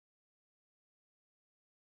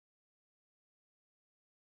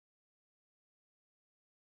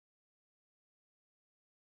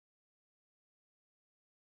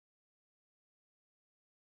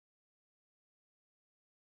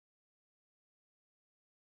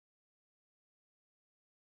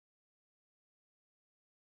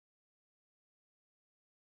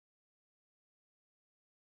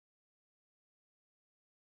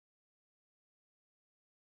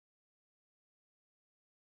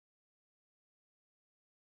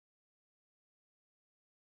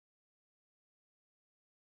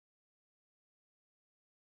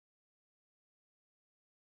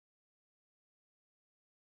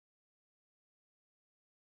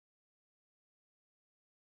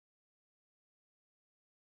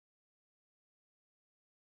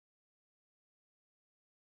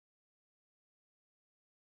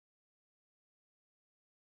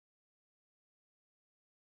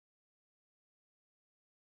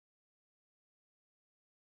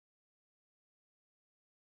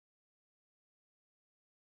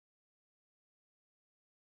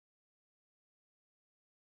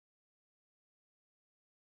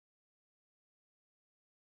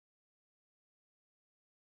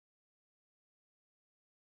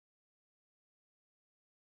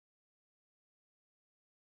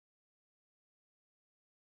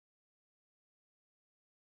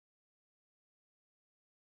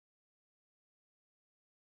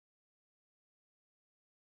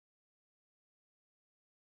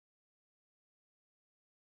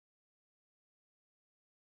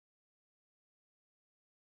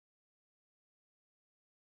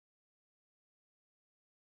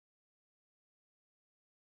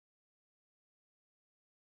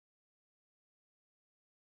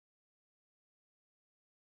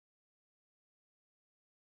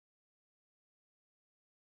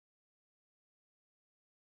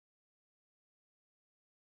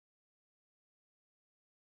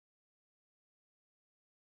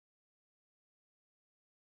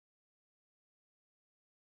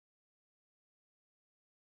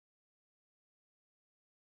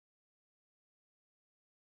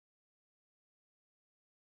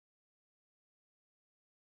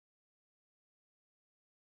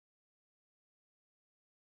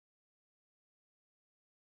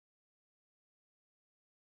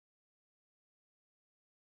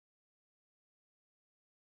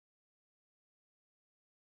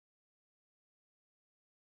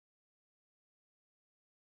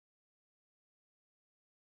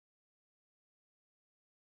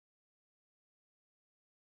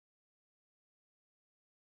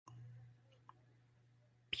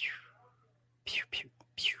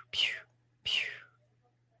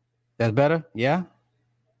That's better? Yeah?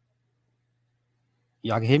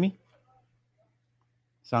 Y'all can hear me?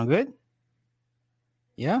 Sound good?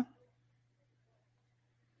 Yeah?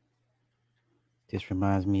 This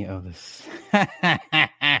reminds me of this.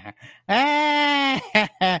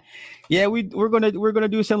 Yeah, we're gonna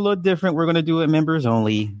do something a little different. We're gonna do it members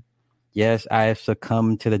only. Yes, I have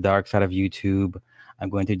succumbed to the dark side of YouTube. I'm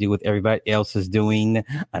going to do what everybody else is doing.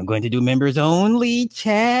 I'm going to do members only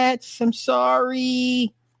chats. I'm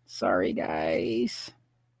sorry. Sorry, guys.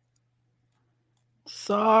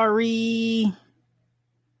 Sorry.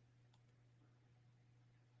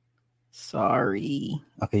 Sorry.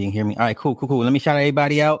 Okay, you can hear me. All right, cool. Let me shout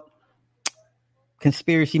everybody out.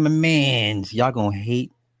 Conspiracy, my mans. Y'all gonna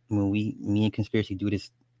hate when me and Conspiracy do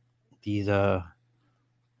this. These man,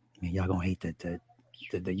 y'all gonna hate the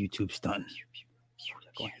YouTube stunt. Y'all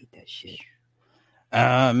gonna hate that shit.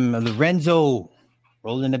 Lorenzo,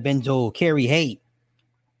 rolling the benzo. Carrie, hate.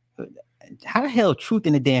 How the hell Truth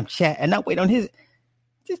in the damn chat and not wait on his?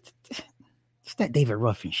 Just that David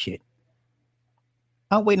Ruffin shit.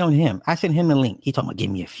 I'll wait on him. I sent him the link. He talking about give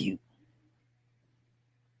me a few.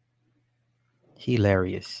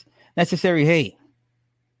 Hilarious. Necessary hate.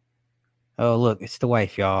 Oh, look, it's the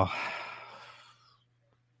wife, y'all.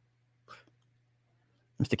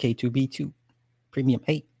 Mr. K2B2. Premium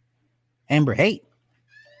hate. Amber hate.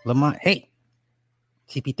 Lamont hate.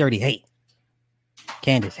 CP30 hate.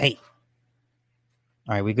 Candace hate.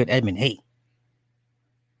 All right, we good. Edmund hate.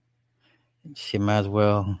 Shit, might as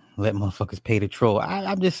well let motherfuckers pay the troll.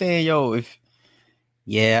 I'm just saying, yo,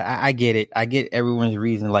 I get it. I get everyone's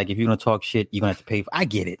reason. Like, if you're going to talk shit, you're going to have to pay. I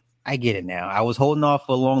get it. I get it now. I was holding off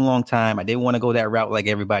for a long, long time. I didn't want to go that route like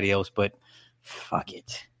everybody else, but fuck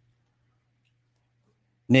it.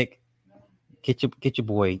 Nick, get your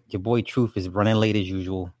boy. Your boy Truth is running late as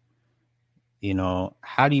usual. You know,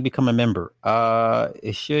 how do you become a member?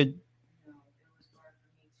 It should.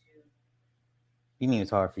 You mean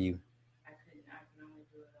it's hard for you? I can only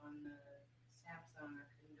do it on the Samsung. I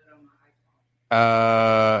couldn't do it on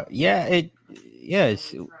my iPhone.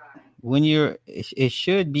 Yes. When you're, it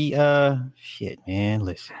should be. Shit, man.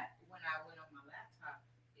 Listen. When I went on my laptop,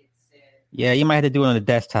 it said. Yeah, you might have to do it on the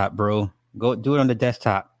desktop, bro. Go do it on the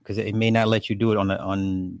desktop because it may not let you do it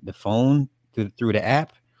on the phone through the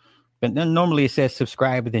app. But then normally it says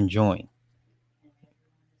subscribe and then join.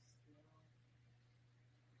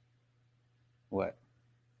 What?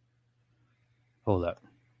 Hold up.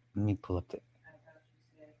 Let me pull up the.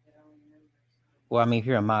 Well, I mean, if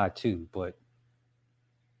you're a mod too, but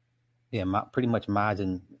yeah, pretty much mods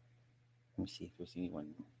and. Let me see if there's anyone.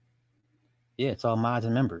 Yeah, it's all mods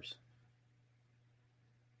and members.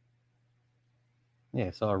 Yeah,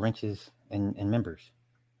 it's all wrenches and members.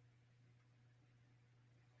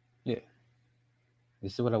 Yeah.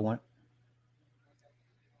 This is what I want.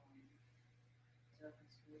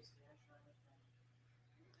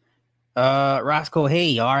 Roscoe,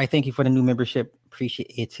 hey, all right, thank you for the new membership.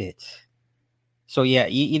 Appreciate it. So yeah,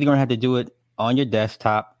 you either gonna have to do it on your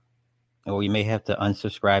desktop, or you may have to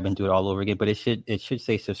unsubscribe and do it all over again. But it should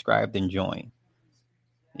say subscribe then join.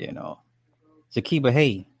 You know, Zakiba,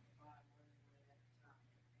 hey,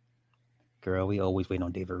 girl, we always wait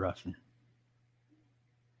on David Ruffin.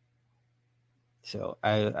 So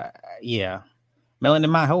yeah, Melanie,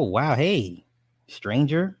 oh wow, hey,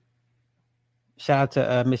 stranger. Shout out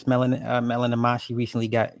to Miss Melanie Ma. She recently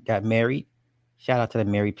got married. Shout out to the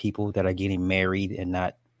married people that are getting married and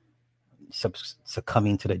not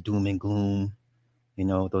succumbing to the doom and gloom. You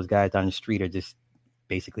know, those guys down the street are just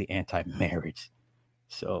basically anti-marriage.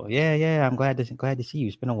 So yeah, I'm glad to see you.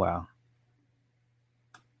 It's been a while.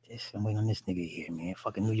 I'm waiting on this nigga here, man.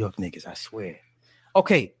 Fucking New York niggas, I swear.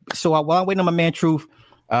 Okay, so while I'm waiting on my man Truth,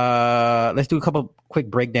 let's do a couple quick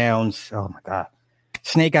breakdowns. Oh my god,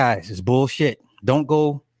 Snake Eyes is bullshit. Don't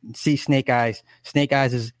go see Snake Eyes. Snake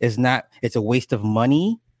Eyes is not. It's a waste of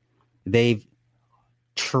money. They've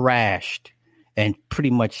trashed and pretty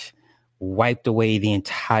much wiped away the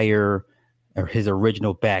entire or his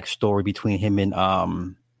original backstory between him and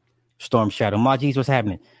Storm Shadow. Majis, what's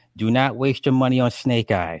happening? Do not waste your money on Snake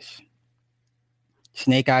Eyes.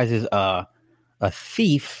 Snake Eyes is a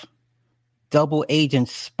thief, double agent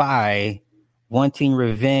spy, wanting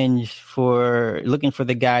revenge for looking for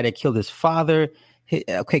the guy that killed his father.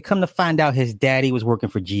 Okay, come to find out, his daddy was working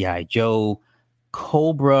for G.I. Joe.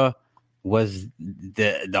 Cobra was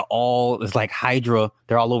the all. It's like Hydra.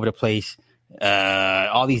 They're all over the place.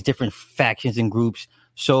 All these different factions and groups.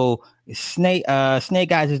 So Snake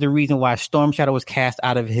Eyes is the reason why Storm Shadow was cast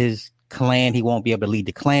out of his clan. He won't be able to lead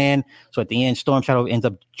the clan. So at the end, Storm Shadow ends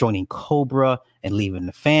up joining Cobra and leaving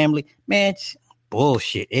the family. Man,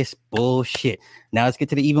 bullshit. It's bullshit. Now let's get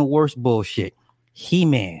to the even worse bullshit.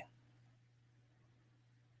 He-Man.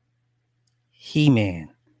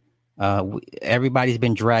 Everybody's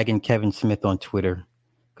been dragging Kevin Smith on Twitter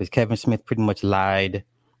because Kevin Smith pretty much lied.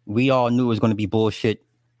 We all knew it was going to be bullshit.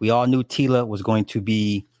 We all knew Teela was going to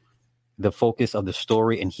be the focus of the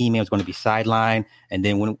story and He-Man was going to be sidelined. And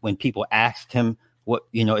then when people asked him, what,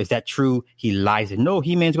 is that true? He lies and no,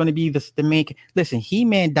 He-Man's going to be the main. Listen,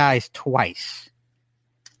 He-Man dies twice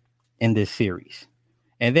in this series.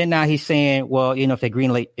 And then now he's saying, well, if they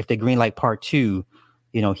greenlight part 2,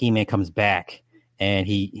 He-Man comes back and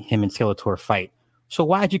him and Skeletor fight. So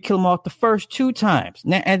why'd you kill him off the first 2 times?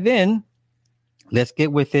 Now, and then let's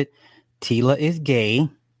get with it. Teela is gay.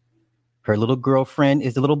 Her little girlfriend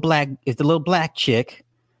is the little black chick.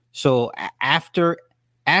 So after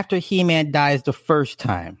He-Man dies the first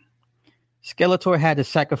time, Skeletor had to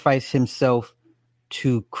sacrifice himself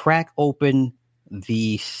to crack open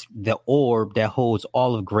the orb that holds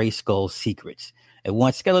all of Grayskull's secrets. And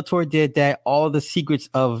once Skeletor did that, all the secrets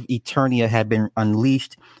of Eternia had been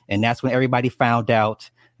unleashed. And that's when everybody found out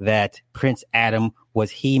that Prince Adam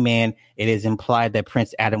was He-Man. It is implied that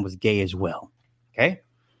Prince Adam was gay as well. Okay.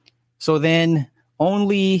 So then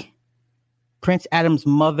only Prince Adam's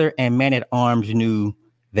mother and Man-at-Arms knew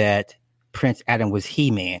that Prince Adam was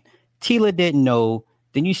He-Man. Teela didn't know.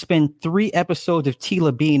 Then you spend 3 episodes of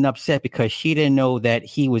Teela being upset because she didn't know that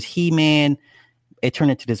he was He-Man. It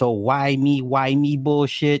turned into this whole why me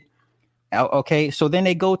bullshit. Okay, so then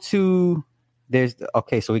they go to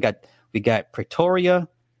so we got Pretoria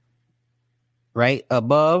right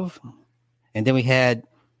above, and then we had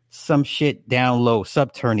some shit down low,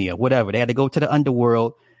 Subternia, whatever. They had to go to the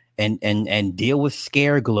underworld and deal with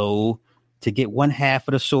Scareglow to get one half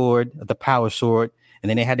of the sword, of the power sword, and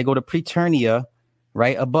then they had to go to Preternia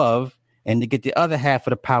right above and to get the other half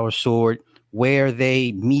of the power sword where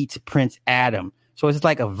they meet Prince Adam. So it's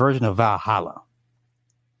like a version of Valhalla,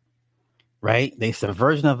 right? It's a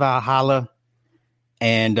version of Valhalla,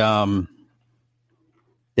 and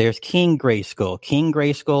there's King Grayskull. King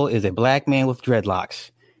Grayskull is a black man with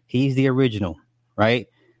dreadlocks. He's the original, right?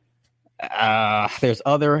 There's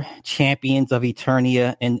other champions of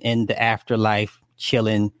Eternia in the afterlife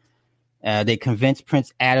chilling. They convince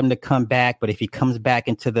Prince Adam to come back, but if he comes back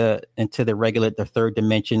into the third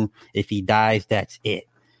dimension, if he dies, that's it.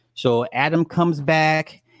 So Adam comes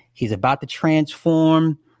back. He's about to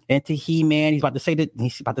transform into He-Man. He's about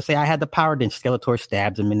to say, I had the power. Then Skeletor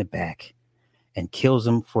stabs him in the back and kills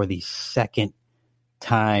him for the second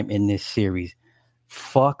time in this series.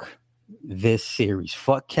 Fuck this series.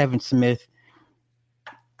 Fuck Kevin Smith.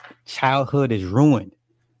 Childhood is ruined.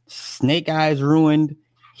 Snake Eyes ruined.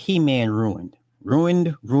 He-Man ruined.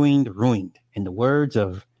 Ruined. In the words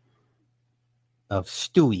of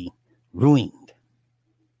Stewie, ruined.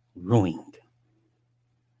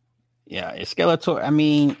 Yeah, Skeletor, I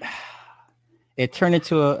mean, it turned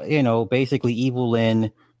into basically Evil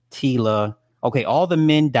Lyn, Teela. Okay, all the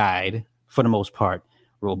men died for the most part.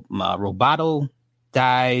 Roboto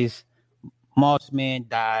dies. Mossman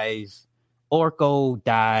dies. Orko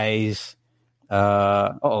dies.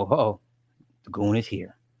 The goon is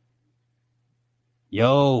here.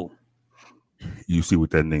 Yo. You see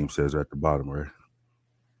what that name says at the bottom, right?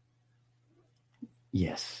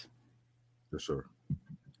 Yes. Yes, sir.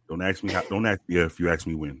 Don't ask me if you ask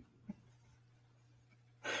me when.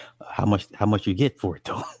 How much you get for it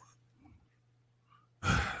though?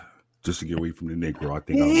 Just to get away from the Negro. I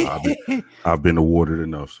think I've been awarded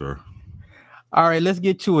enough, sir. All right, let's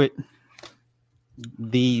get to it.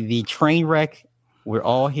 The train wreck we're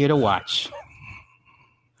all here to watch.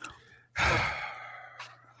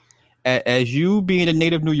 As you being a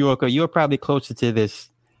native New Yorker, you're probably closer to this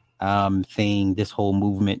thing, this whole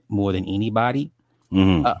movement more than anybody.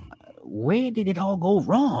 Mm-hmm. Where did it all go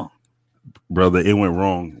wrong? Brother, it went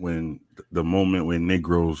wrong when the moment when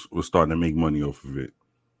Negroes were starting to make money off of it.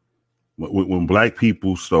 When black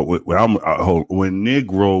people when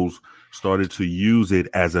Negroes started to use it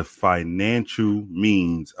as a financial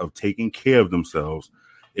means of taking care of themselves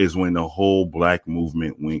is when the whole black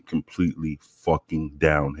movement went completely fucking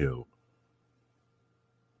downhill.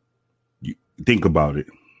 You think about it.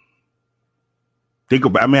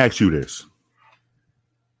 Let me ask you this.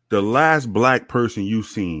 The last black person you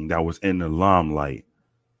seen that was in the limelight,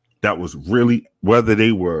 that was really, whether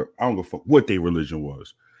they were, I don't give a fuck what their religion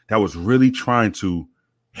was, that was really trying to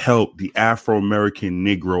help the Afro-American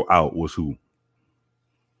Negro out was who?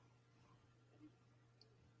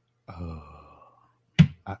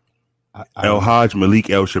 El-Hajj Malik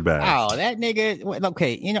El-Shabazz. Oh, that nigga.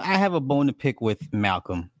 Okay, I have a bone to pick with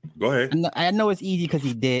Malcolm. Go ahead. I know it's easy because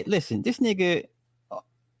he did. Listen, this nigga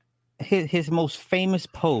his most famous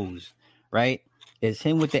pose, right, is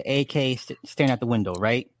him with the AK staring out the window,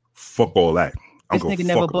 right? Fuck all that. This nigga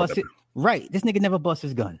never busted. Right, this nigga never bust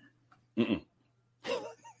his gun. Mm-mm.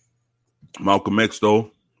 Malcolm X,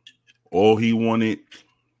 though, all he wanted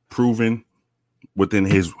proven within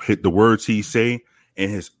the words he say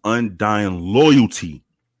and his undying loyalty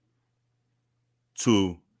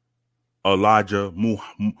to Elijah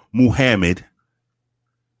Muhammad,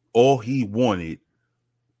 all he wanted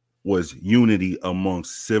was unity among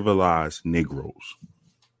civilized Negroes.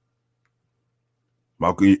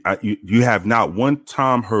 Malcolm, you have not one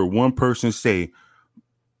time heard one person say,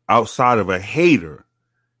 outside of a hater,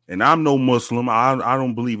 and I'm no Muslim, I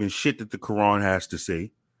don't believe in shit that the Quran has to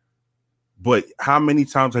say, but how many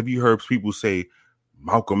times have you heard people say,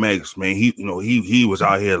 Malcolm X, man, he was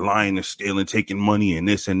out here lying and stealing, taking money and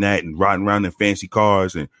this and that, and riding around in fancy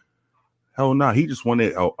cars, and hell no, he just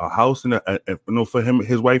wanted a house and for him,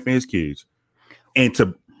 his wife, and his kids, and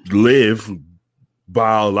to live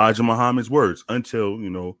by Elijah Muhammad's words until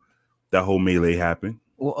that whole melee happened.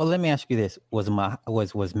 Well, let me ask you this: was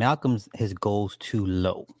Malcolm's his goals too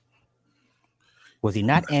low? Was he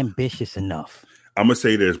not ambitious enough? I'm gonna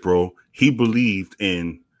say this, bro. He believed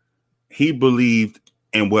in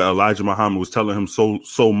what Elijah Muhammad was telling him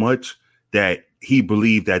so much that he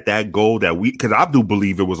believed that goal because I do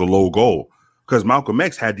believe it was a low goal, because Malcolm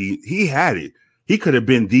X had it. He could have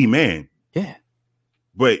been the man. Yeah.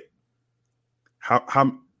 But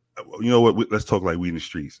how you know what? Let's talk like we in the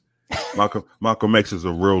streets. Malcolm X is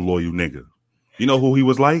a real loyal nigga. You know who he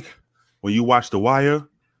was like when you watch The Wire?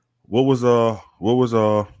 What was old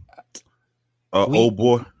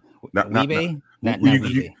boy? Weebay?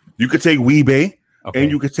 You could take Weebay, okay.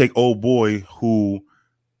 And you could take old boy who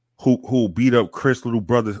beat up Chris' little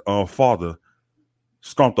brother's father,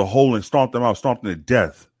 stomped a hole and stomped him out, stomped him to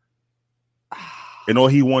death. And all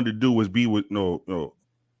he wanted to do was be with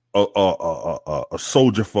a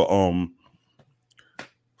soldier for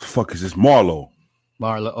fuck is this Marlowe?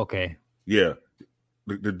 Okay. Yeah,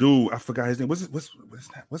 the dude, I forgot his name.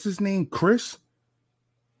 What's his name? Chris?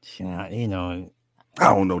 Yeah, I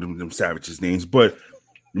don't know them savages' names, but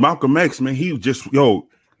Malcolm X, man, he just Chris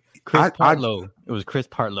Partlow. It was Chris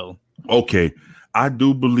Partlow. Okay, I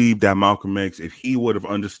do believe that Malcolm X, if he would have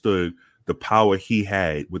understood the power he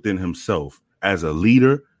had within himself as a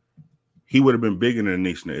leader, he would have been bigger than the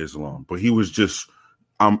Nation of Islam. But he was just,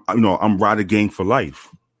 I'm riding gang for life.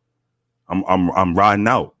 I'm riding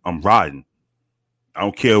out. I'm riding. I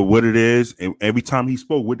don't care what it is. And every time he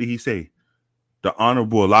spoke, what did he say? The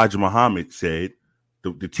Honorable Elijah Muhammad said,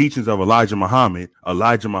 the teachings of Elijah Muhammad.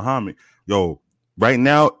 Yo, right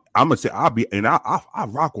now, I'm gonna say I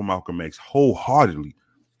rock with Malcolm X wholeheartedly.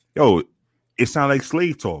 Yo, it sounds like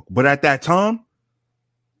slave talk, but at that time,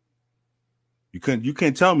 you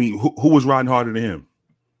can't tell me who was riding harder than him.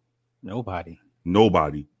 Nobody.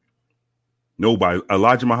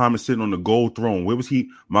 Elijah Muhammad sitting on the gold throne. Where was he?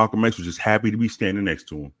 Malcolm X was just happy to be standing next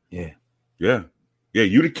to him. Yeah.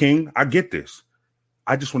 You the king. I get this.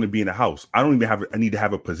 I just want to be in the house. I don't even I need to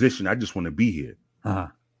have a position. I just want to be here. Uh-huh.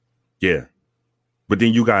 Yeah. But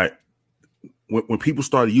then you got, when people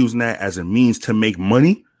started using that as a means to make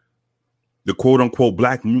money, the quote unquote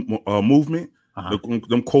black movement, uh-huh.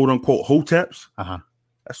 them quote unquote hoteps, uh-huh.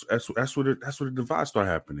 that's where the divide start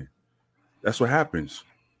happening. That's what happens.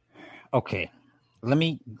 Okay. Let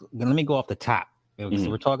me go off the top. Mm-hmm. So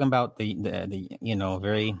we're talking about the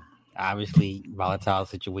very obviously volatile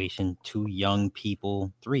situation. 3 young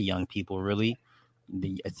people really.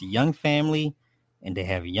 It's a young family and they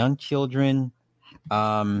have young children.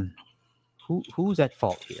 Who's at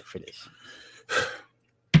fault here for this?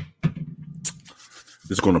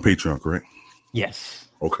 This is going to Patreon, correct? Yes.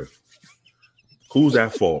 Okay. Who's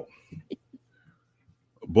at fault?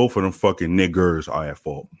 Both of them fucking niggers are at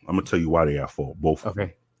fault. I'm gonna tell you why they at fault. Both.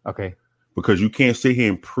 Okay. Because you can't sit here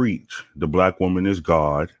and preach the black woman is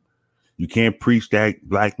God. You can't preach that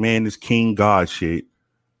black man is king God shit.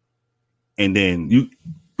 And then you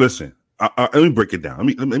listen. Let me break it down.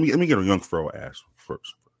 Let me get on Young Pharaoh ass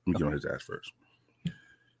first. Let me get on his ass first.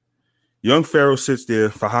 Young Pharaoh sits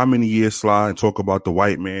there for how many years, Sly, and talk about the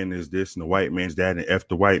white man is this and the white man's that and F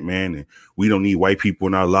the white man, and we don't need white people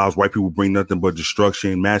in our lives. White people bring nothing but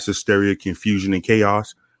destruction, mass hysteria, confusion, and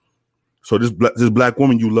chaos. So this black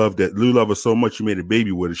woman you love her so much you made a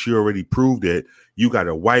baby with her. She already proved that you got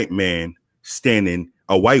a white man standing,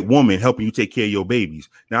 a white woman helping you take care of your babies.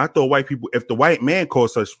 Now I thought white people, if the white man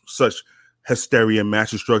caused such hysteria, mass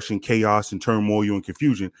destruction, chaos, and turmoil and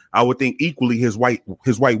confusion, I would think equally his white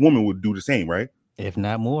woman would do the same, right? If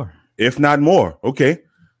not more. Okay.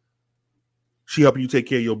 she helping you take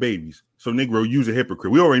care of your babies. So, Negro, you's a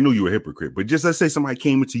hypocrite. We already knew you were a hypocrite. But just let's say somebody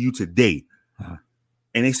came into you today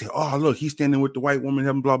and they say, oh, look, he's standing with the white woman,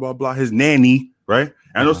 having blah, blah, blah, his nanny, right?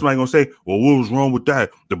 I know somebody going to say, well, what was wrong with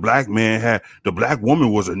that? The black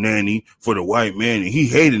woman was a nanny for the white man and he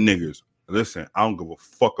hated niggas. Listen, I don't give a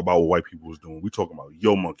fuck about what white people was doing. We talking about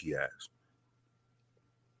your monkey ass.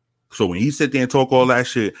 So when he sit there and talk all that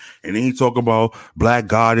shit, and then he talk about black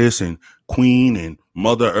goddess and queen and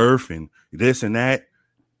mother earth and this and that,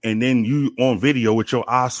 and then you on video with your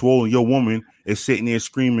eyes swollen, your woman is sitting there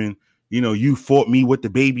screaming, you know, you fought me with the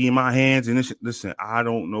baby in my hands. And this, listen, I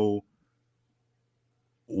don't know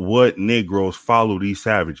what Negroes follow these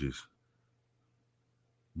savages.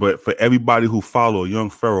 But for everybody who follow Young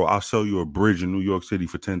Pharaoh, I'll sell you a bridge in New York City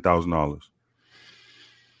for $10,000.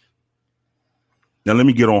 Now let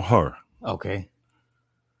me get on her. Okay.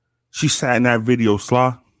 She sat in that video,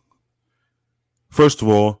 Sly. First of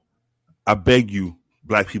all, I beg you,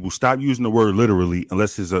 black people, stop using the word literally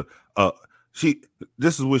unless it's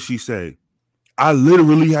this is what she said. I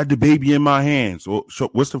literally had the baby in my hands. Well, so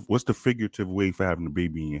what's the figurative way for having the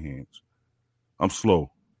baby in your hands? I'm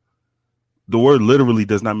slow. The word literally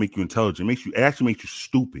does not make you intelligent. It actually makes you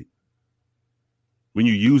stupid. When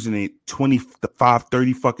you're using it 25,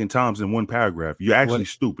 30 fucking times in one paragraph, you're actually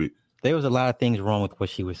stupid. There was a lot of things wrong with what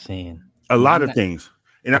she was saying. A lot of things.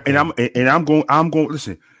 And I'm going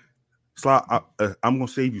listen, Sly, I'm going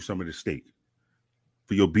to save you some of the steak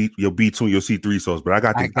for your B2 and your C3 sauce, but I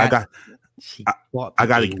got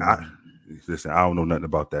listen, I don't know nothing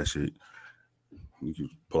about that shit. You can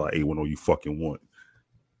pull out A1 all you fucking want.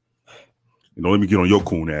 You know, let me get on your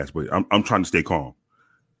coon ass, but I'm trying to stay calm.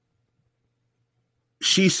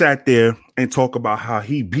 She sat there and talked about how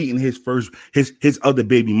he beating his other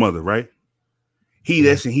baby mother, right? He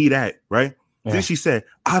this and he that, right? Yeah. Then she said,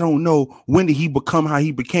 I don't know when did he become how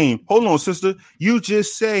he became. Hold on, sister. You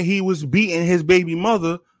just said he was beating his baby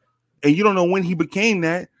mother and you don't know when he became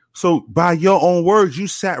that. So by your own words, you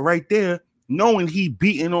sat right there knowing he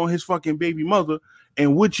beating on his fucking baby mother.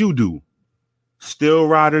 And what you do? Still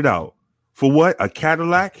ride it out. For what? A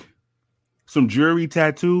Cadillac? Some jewelry,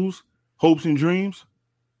 tattoos, hopes and dreams?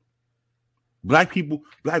 Black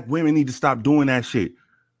women need to stop doing that shit.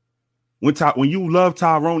 When you love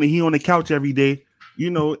Tyrone and he on the couch every day,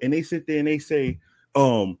 you know, and they sit there and they say,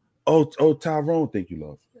 oh, Tyrone, think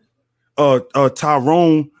you love.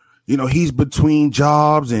 Tyrone, you know, he's between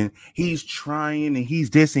jobs and he's trying and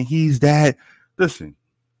he's this and he's that. Listen.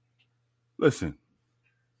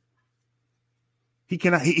 He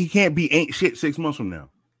can't be ain't shit 6 months from now.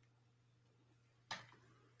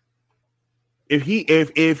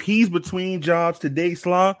 If he's between jobs today,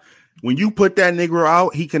 Sly, when you put that nigga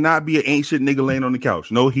out, he cannot be an ain't shit nigga laying on the couch.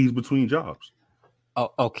 No, he's between jobs.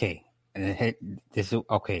 Oh, okay. This is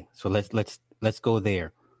okay. So let's go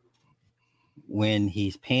there. When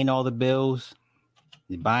he's paying all the bills,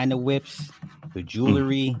 he's buying the whips, the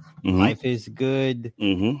jewelry, life is good.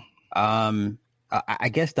 I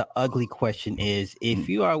guess the ugly question is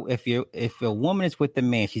if a woman is with the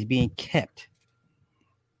man, she's being kept.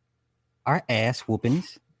 Are ass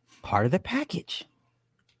whoopings part of the package?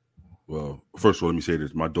 Well, first of all, let me say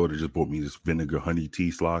this. My daughter just bought me this vinegar honey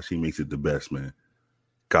tea, Sly. She makes it the best, man.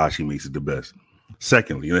 God, she makes it the best.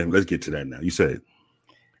 Secondly, let's get to that now. You said.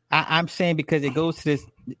 I'm saying because it goes to this.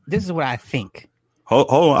 This is what I think. Hold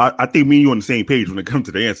on. I think me and you on the same page when it comes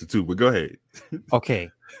to the answer too, but go ahead.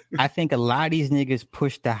 Okay. I think a lot of these niggas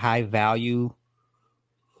push the high value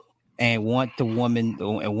and want the woman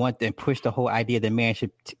and push the whole idea that man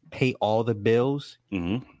should pay all the bills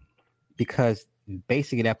because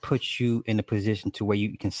basically that puts you in a position to where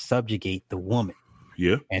you can subjugate the woman.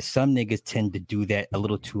 Yeah. And some niggas tend to do that a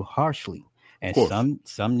little too harshly. And some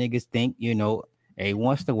niggas think, you know, every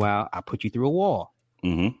once in a while I put you through a wall.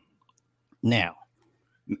 Now,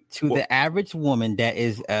 to the average woman that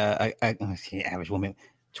is average woman,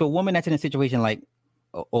 to a woman that's in a situation like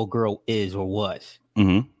old girl is or was.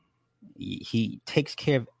 He takes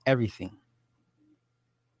care of everything.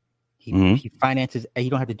 He finances. You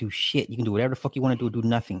don't have to do shit. You can do whatever the fuck you want to do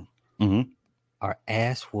nothing. Are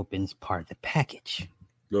ass whoopings part of the package?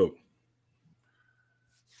 Look,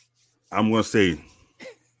 I'm going to say,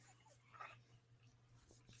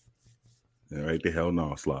 right the hell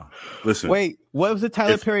no, Sly. Listen. Wait, what was the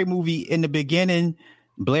Tyler Perry movie in the beginning?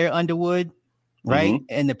 Blair Underwood, right?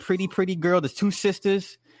 And the pretty girl, the two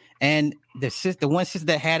sisters. And the one sister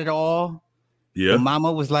that had it all, the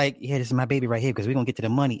mama was like, yeah, this is my baby right here because we're going to get to the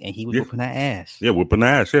money. And he was whooping her ass. Yeah, whooping her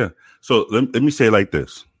ass, yeah. So let me say it like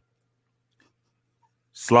this.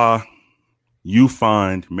 Sly, you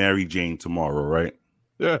find Mary Jane tomorrow, right?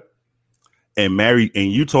 Yeah.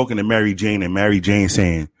 and you talking to Mary Jane, and Mary Jane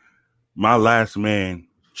saying, my last man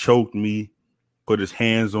choked me, put his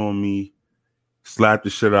hands on me, slapped the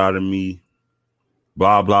shit out of me,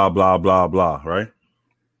 blah, blah, blah, blah, blah, right?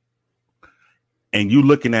 And you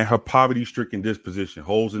looking at her poverty-stricken disposition,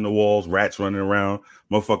 holes in the walls, rats running around,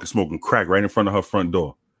 motherfucker smoking crack right in front of her front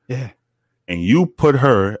door. Yeah. And you put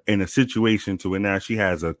her in a situation to where now she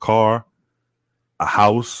has a car, a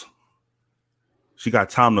house. She got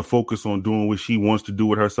time to focus on doing what she wants to do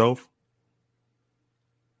with herself.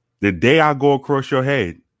 The day I go across your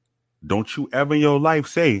head, don't you ever in your life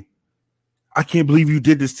say, I can't believe you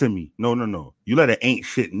did this to me. No. You let an ain't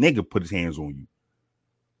shit nigga put his hands on you.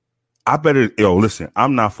 Listen,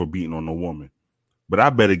 I'm not for beating on a woman, but I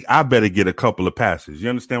better get a couple of passes. You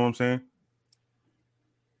understand what I'm saying?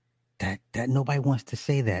 That nobody wants to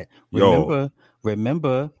say that.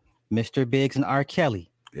 Remember Mr. Biggs and R.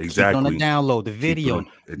 Kelly. Exactly. On the download, the video.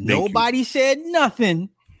 Nobody said nothing.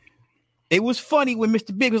 It was funny when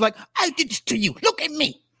Mr. Biggs was like, I did this to you. Look at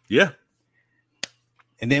me. Yeah.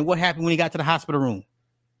 And then what happened when he got to the hospital room?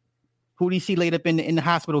 Who did he see laid up in the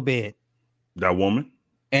hospital bed? That woman.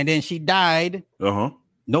 And then she died. Uh-huh.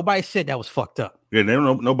 Nobody said that was fucked up. Yeah, they don't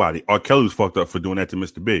know nobody. R. Kelly was fucked up for doing that to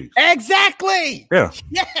Mr. Biggs. Exactly. Yeah.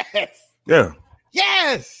 Yes. Yeah.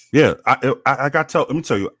 Yes. Yeah. Let me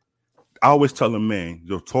tell you, I always tell a man,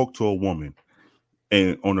 you'll talk to a woman,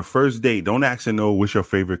 and on the first date, don't ask her, no, what's your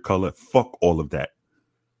favorite color? Fuck all of that.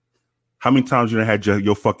 How many times you done had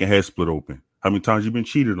your fucking head split open? How many times you been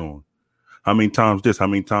cheated on? How many times this? How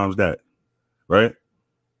many times that? Right?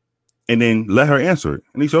 And then let her answer it.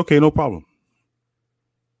 And he said, okay, no problem.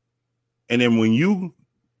 And then when you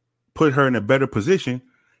put her in a better position,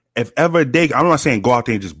 if ever I'm not saying go out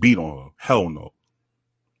there and just beat on her. Hell no.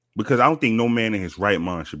 Because I don't think no man in his right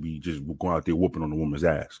mind should be just going out there whooping on a woman's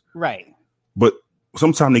ass. Right. But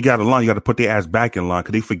sometimes they got a line. You got to put their ass back in line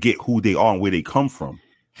because they forget who they are and where they come from.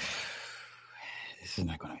 This is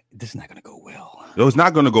not gonna go well. No, it's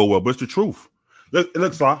not gonna go well, but it's the truth.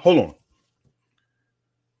 Look, Sly, hold on.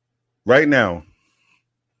 Right now,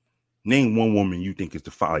 name one woman you think is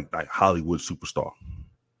the like Hollywood superstar.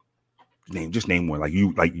 Just name one. Like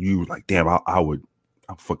you, damn, I'll probably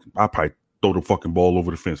throw the fucking ball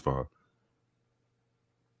over the fence for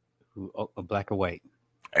her. Black or white?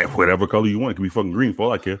 And whatever color you want. It could be fucking green for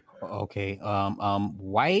all I care. Okay.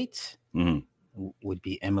 White would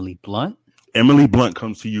be Emily Blunt. Emily Blunt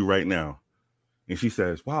comes to you right now, and she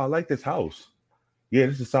says, "Wow, I like this house. Yeah,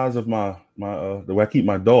 this is the size of the way I keep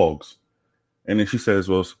my dogs." And then she says,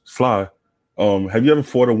 "Well, Sly, have you ever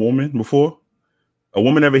fought a woman before? A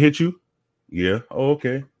woman ever hit you?" "Yeah." "Oh,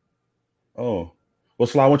 okay." "Oh, well,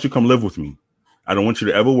 Sly, I want you to come live with me. I don't want you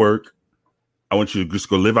to ever work. I want you to just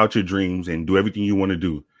go live out your dreams and do everything you want to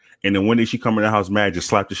do." And then one day she come in the house mad, just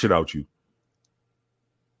slap the shit out you.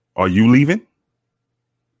 Are you leaving?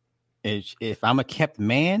 If I'm a kept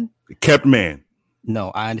man? Kept man. No,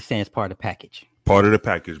 I understand it's part of the package. Part of the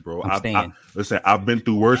package, bro. Listen, I've been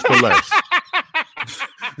through worse for less.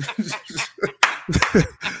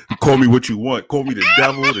 Call me what you want. Call me the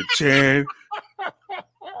devil, the Chan.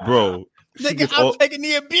 Bro. Nigga, I'm taking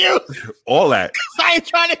the abuse. All that. I ain't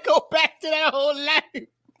trying to go back to that whole life.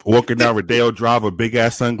 Walking down Rodeo Drive with big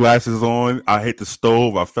ass sunglasses on. I hit the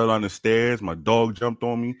stove. I fell on the stairs. My dog jumped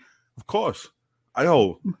on me. Of course.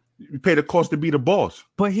 You pay the cost to be the boss.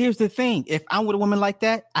 But here's the thing: if I'm with a woman like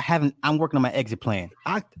that, I'm working on my exit plan.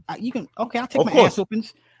 I'll take my ass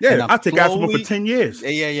whoopings. Yeah, I'll take ass whooping for 10 years.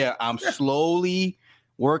 Yeah. I'm slowly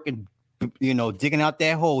working, digging out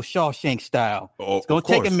that hole Shawshank style. It's gonna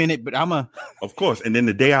take a minute, but Of course. And then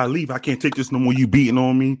the day I leave, I can't take this no more. You beating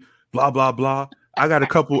on me, blah blah blah. I got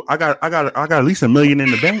at least $1 million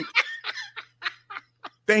in the bank.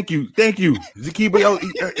 Thank you.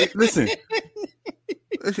 Listen.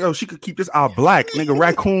 Yo, she could keep this eye black, nigga.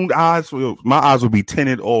 Raccoon eyes. My eyes will be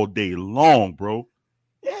tinted all day long, bro.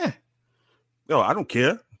 Yeah. Yo, I don't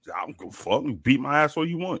care. I don't go fuck. You beat my ass all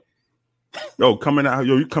you want. Yo, you come in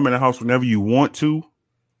the house whenever you want to.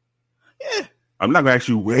 Yeah. I'm not gonna ask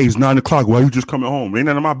you, hey, it's 9:00. Why you just coming home? Ain't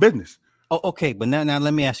none of my business. Oh, okay. But now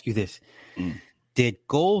let me ask you this. Did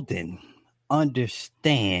Golden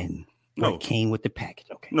understand what came with the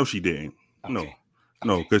package? Okay. No, she didn't. Okay.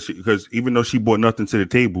 No, because even though she brought nothing to the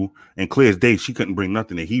table, and clear as day, she couldn't bring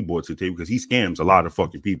nothing that he brought to the table because he scams a lot of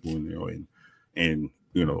fucking people, and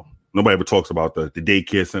nobody ever talks about the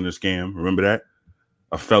daycare center scam. Remember that?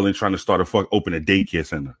 A felon trying to open a daycare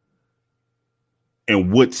center. In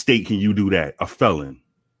what state can you do that? A felon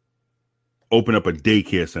open up a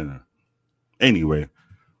daycare center. Anyway,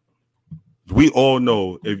 we all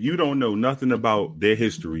know if you don't know nothing about their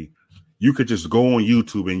history, you could just go on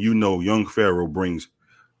YouTube and Young Pharaoh brings,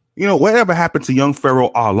 whatever happened to Young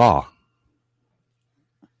Pharaoh Allah?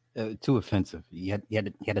 Too offensive. You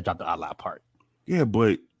had to drop the Allah part. Yeah,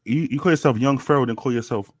 but you call yourself Young Pharaoh, then call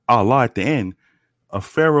yourself Allah at the end. A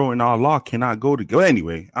Pharaoh and Allah cannot go together.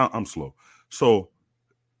 Anyway, I'm slow. So,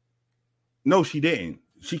 no, she didn't.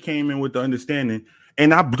 She came in with the understanding,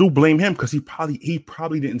 and I do blame him because he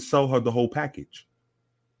probably didn't sell her the whole package.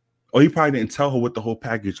 Or he probably didn't tell her what the whole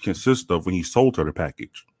package consists of when he sold her the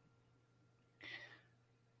package.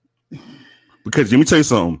 Because let me tell you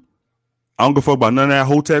something. I don't give a fuck about none of that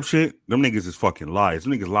Hotep shit. Them niggas is fucking lies.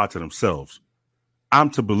 Them niggas lie to themselves. I'm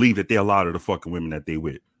to believe that they lie to the fucking women that they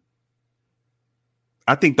with.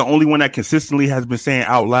 I think the only one that consistently has been saying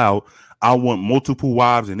out loud, I want multiple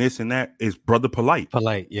wives and this and that, is Brother Polite.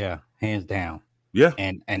 Polite, yeah, hands down. Yeah.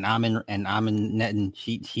 And I'm in netting.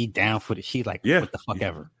 She down for the. She like, what the fuck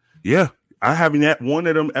ever. Yeah, I haven't had one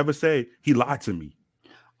of them ever say he lied to me.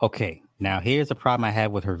 Okay, now here's the problem I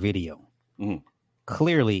have with her video. Mm-hmm.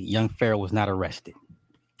 Clearly, Young Pharaoh was not arrested.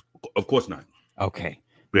 Of course not. Okay.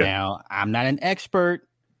 Yeah. Now, I'm not an expert,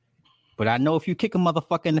 but I know if you kick a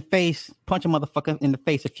motherfucker in the face, punch a motherfucker in the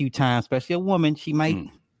face a few times, especially a woman, she may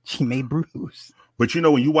bruise. But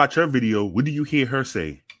when you watch her video, what do you hear her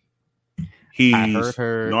say? He's I heard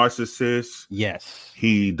her narcissist. Yes.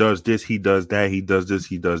 He does this, he does that, he does this,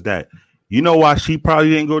 he does that. You know why she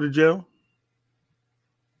probably didn't go to jail?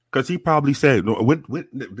 Because he probably said,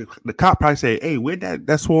 the cop probably said, hey, where'd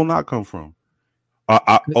that swole knot come from?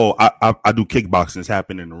 I do kickboxing. It's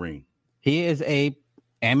happened in the ring. He is a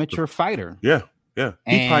amateur fighter. Yeah.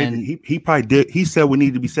 He probably did. He said we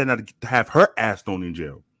need to be sent out to have her ass thrown in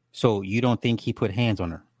jail. So you don't think he put hands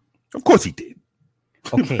on her? Of course he did.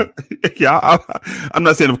 Okay. Yeah, I'm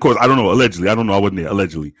not saying of course. I don't know. Allegedly. I don't know. I wasn't there.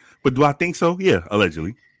 Allegedly. But do I think so? Yeah,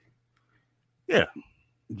 allegedly. Yeah.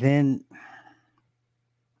 Then,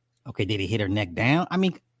 okay, did he hit her neck down? I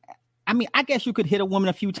mean, I guess you could hit a woman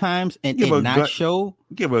a few times and not show.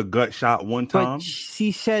 Give her a gut shot one time. But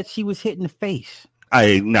she said she was hit in the face.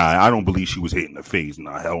 I don't believe she was hit in the face.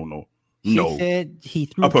 Nah, hell no. She said he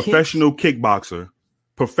threw a professional kickboxer,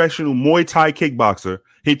 professional Muay Thai kickboxer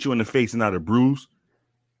hit you in the face and not a bruise.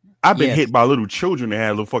 I've been hit by little children that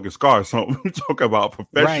had little fucking scars. So talk about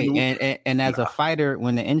professional, right? And as a fighter,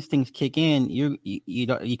 when the instincts kick in, you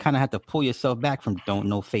kind of have to pull yourself back from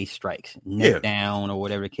no face strikes, neck down or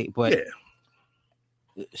whatever. But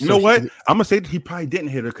you know what? I'm gonna say that he probably didn't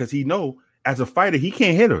hit her because he know as a fighter he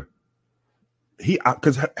can't hit her.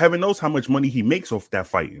 Because heaven knows how much money he makes off that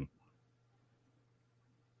fighting.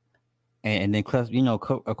 And then,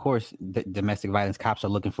 of course, the domestic violence cops are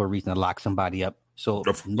looking for a reason to lock somebody up. So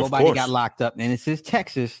nobody got locked up, and this is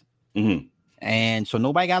Texas, and so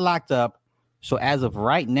nobody got locked up. So as of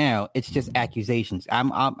right now, it's just accusations.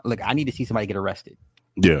 I'm I need to see somebody get arrested.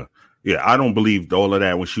 Yeah. I don't believe all of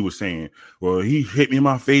that when she was saying, "Well, he hit me in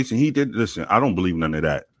my face and he did." Listen, I don't believe none of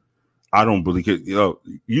that. I don't believe it.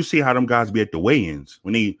 You see how them guys be at the weigh-ins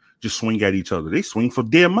when they just swing at each other. They swing for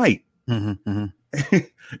dear might. You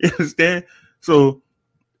understand? So,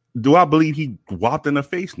 do I believe he whopped in her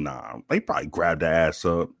face? Nah, they probably grabbed her ass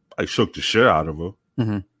up. I shook the shit out of her.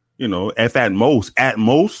 If at most,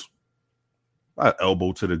 I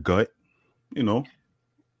elbow to the gut.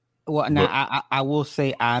 Well, now I will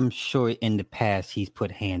say I'm sure in the past he's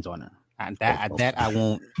put hands on her. That I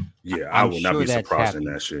won't. Yeah, I will not be surprised in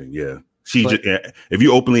that shit. Yeah. If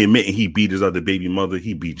you openly admit he beat his other baby mother,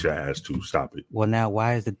 he beat your ass too. Stop it. Well, now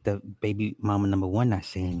why is the baby mama number one not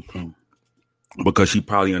saying anything? Because she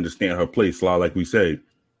probably understand her place. Like we said,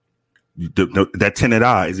 that tenant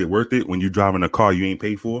eye, is it worth it when you're driving a car you ain't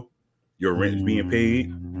paid for? Your rent is being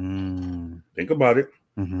paid. Think about it.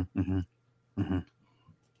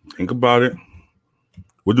 Think about it.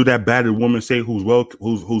 What do that battered woman say? Who's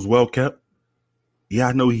well kept? Yeah,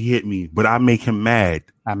 I know he hit me, but I make him mad.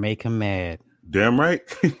 Damn right.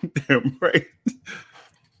 Damn right.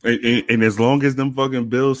 And as long as them fucking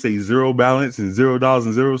bills say zero balance and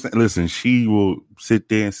 $0.00, listen, she will sit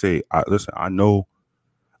there and say, listen, I know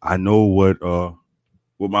what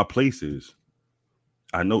my place is.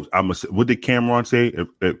 I know. What did Cameron say?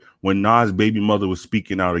 If when Nas' baby mother was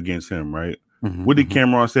speaking out against him, right? What did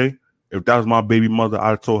Cameron say? If that was my baby mother, I'd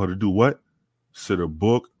have told her to do what? Sit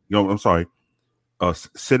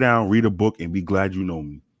down, read a book, and be glad you know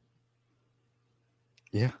me.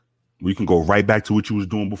 Yeah. We can go right back to what you was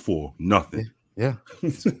doing before. Nothing. Yeah.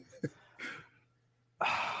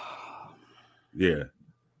 Yeah.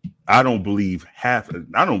 I don't believe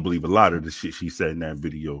a lot of the shit she said in that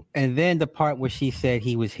video. And then the part where she said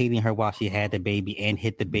he was hitting her while she had the baby and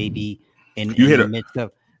hit the baby in the midst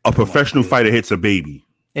of a professional fighter hits a baby.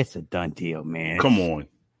 It's a done deal, man. Come on.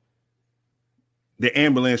 The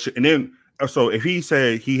ambulance, and then so if he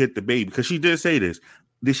said he hit the baby, because she did say this,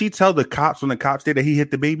 did she tell the cops when the cops did that he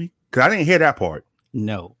hit the baby? Because I didn't hear that part.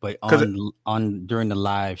 No, but Because on during the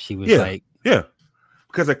live, she was yeah, like, yeah,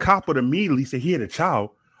 because a cop would immediately say he hit a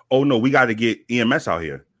child. Oh no, we got to get EMS out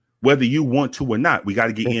here, whether you want to or not. We got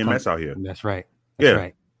to get EMS out here. That's right. That's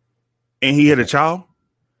right. And he hit a child.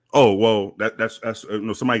 Oh well, that's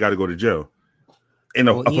no, somebody got to go to jail. And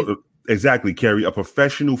exactly, Kerry, a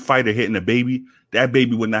professional fighter hitting a baby, that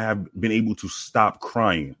baby would not have been able to stop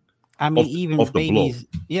crying. I mean, even babies,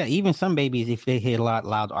 even some babies, if they hear a lot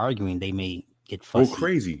loud arguing, they may get fussy. Go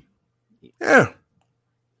crazy. Yeah.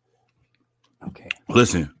 Okay.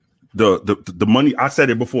 Listen, the money, I said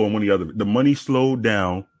it before in one of the other, the money slowed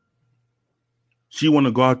down. She want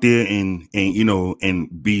to go out there and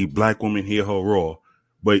be black woman, hear her raw,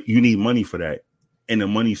 but you need money for that. And the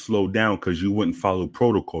money slowed down because you wouldn't follow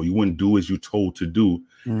protocol. You wouldn't do as you told to do.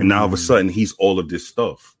 And now all of a sudden he's all of this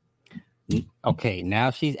stuff. Okay, now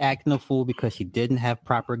she's acting a fool because she didn't have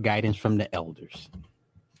proper guidance from the elders.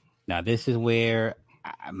 Now this is where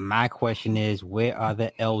my question is: where are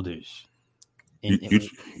the elders?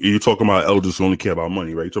 You're talking about elders who only care about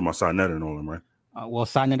money, right? You're talking about Sinetta and all them, right? Well,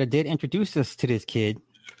 Sinetta did introduce us to this kid.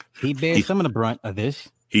 He bears some of the brunt of this.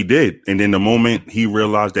 He did. And then the moment he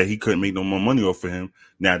realized that he couldn't make no more money off of him,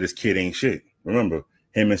 now this kid ain't shit. Remember,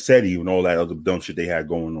 him and Seti and all that other dumb shit they had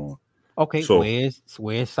going on. Okay, so where's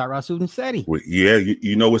Sarasun and Seti? Yeah,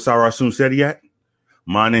 you know where Sarasun Seti at?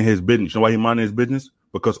 Minding his business. You know why he minding his business?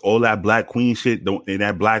 Because all that Black Queen shit, and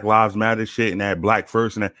that Black Lives Matter shit, and that Black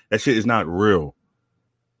First, and that shit is not real.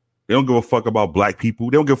 They don't give a fuck about black people.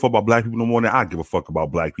 They don't give a fuck about black people no more than I give a fuck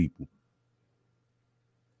about black people.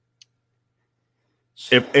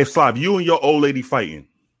 If Slav, you and your old lady fighting,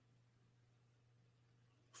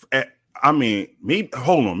 I mean, maybe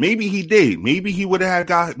hold on, maybe he did. Maybe he would have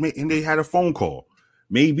got and they had a phone call.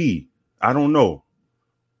 Maybe, I don't know.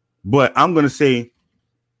 But I'm gonna say,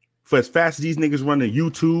 for as fast as these niggas running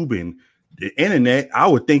YouTube and the internet, I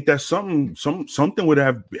would think that something would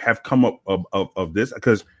have come up of this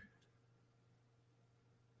because.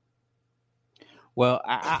 Well,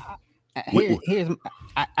 I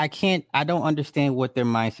don't understand what their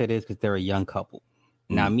mindset is because they're a young couple.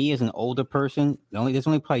 Now, me as an older person, there's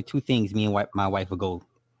only probably two things me and my wife would go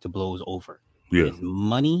to blows over. Yeah, it's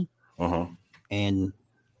money, and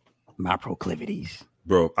my proclivities.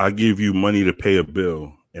 Bro, I give you money to pay a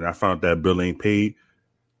bill, and I found that bill ain't paid.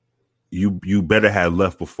 You better have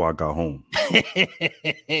left before I got home.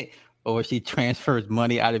 Or she transfers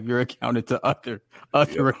money out of your account into other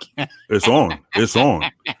accounts. It's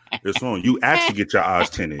on. You actually get your eyes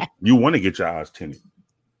tinted. You want to get your eyes tinted.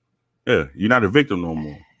 Yeah, you're not a victim no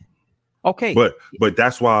more. Okay. But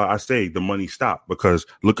that's why I say the money stopped, because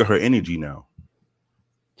look at her energy now.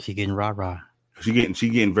 She getting rah-rah. She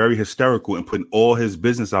getting very hysterical and putting all his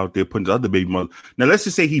business out there, putting the other baby mother. Now, let's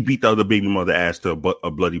just say he beat the other baby mother ass to a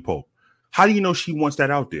bloody pulp. How do you know she wants that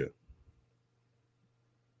out there?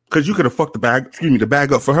 Because you could have fucked the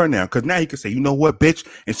bag up for her now. Because now he could say, you know what, bitch?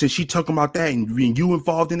 And since she talking about that and you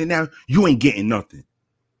involved in it now, you ain't getting nothing.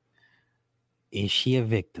 Is she a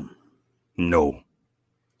victim? No.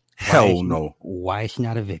 Hell no. Why is she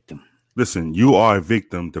not a victim? Listen, you are a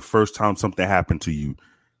victim the first time something happened to you.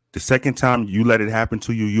 The second time you let it happen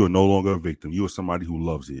to you, you are no longer a victim. You are somebody who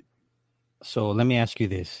loves it. So let me ask you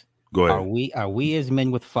this. Go ahead. Are we as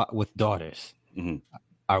men with daughters,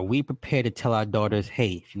 are we prepared to tell our daughters,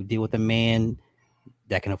 hey, if you deal with a man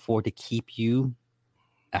that can afford to keep you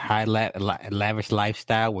a high lavish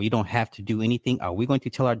lifestyle where you don't have to do anything, are we going to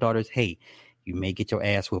tell our daughters, hey, you may get your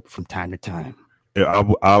ass whooped from time to time?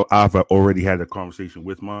 I've already had a conversation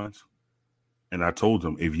with mine, and I told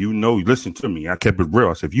them, if you know, listen to me, I kept it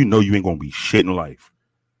real. I said, if you know you ain't going to be shit in life,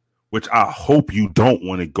 which I hope you don't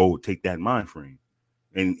want to go take that mind frame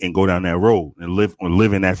and go down that road and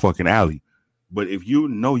live in that fucking alley. But if you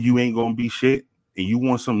know you ain't going to be shit and you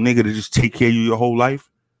want some nigga to just take care of you your whole life,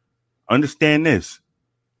 understand this.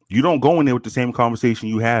 You don't go in there with the same conversation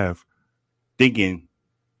you have thinking,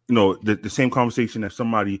 the same conversation that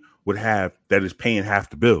somebody would have that is paying half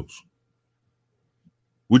the bills.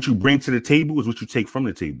 What you bring to the table is what you take from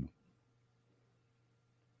the table.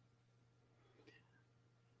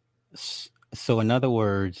 So in other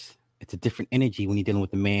words, it's a different energy when you're dealing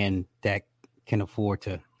with a man that can afford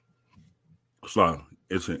to. So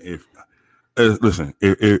if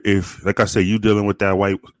like I say, you dealing with that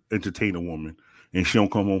white entertainer woman and she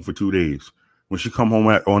don't come home for 2 days. When she come home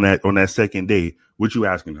on that second day, what you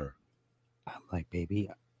asking her? I'm like, baby,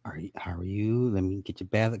 how are you? Let me get your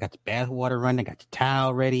bath. I got your bath water running. I got your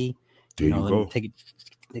towel ready. There you go. Take it.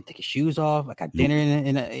 they take your shoes off. I got dinner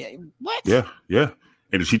in a what? Yeah.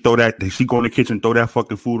 And did she throw that? Did she go in the kitchen, throw that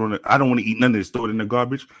fucking food on it? I don't want to eat none of this. Throw it in the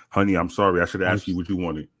garbage, honey. I'm sorry. I should have asked you what you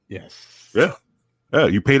wanted. Yes. Yeah.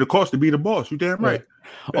 You pay the cost to be the boss. You damn right.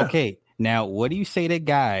 Yeah. Okay. Now, what do you say to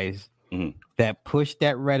guys that push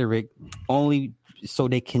that rhetoric only so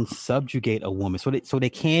they can subjugate a woman? So they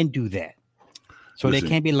can do that. So listen, they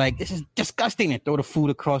can't be like, this is disgusting, and throw the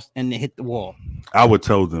food across and hit the wall. I would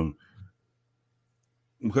tell them,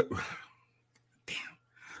 damn.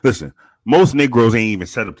 Listen, most Negroes ain't even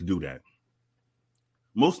set up to do that.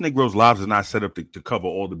 Most Negroes' lives are not set up to cover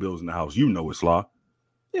all the bills in the house. You know it's law.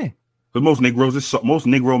 Yeah. But most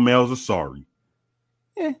Negro males are sorry.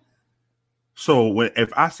 Yeah. So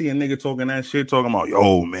if I see a nigga talking that shit, talking about,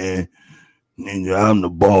 yo, man, nigga, I'm the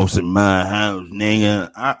boss in my house,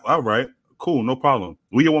 nigga. All right, cool, no problem.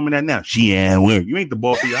 Where your woman at now? She ain't where? You ain't the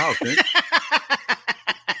boss of your house, man.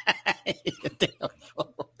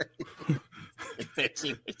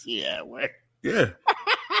 Yeah.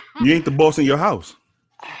 You ain't the boss in your house.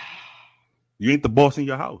 You ain't the boss in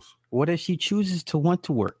your house. What if she chooses to want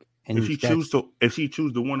to work? And if she choose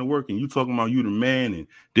to want to work, and you talking about you the man and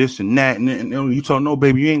this and that, and you talking, no,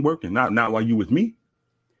 baby, you ain't working. Not while you with me.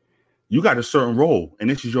 You got a certain role, and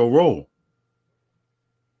this is your role.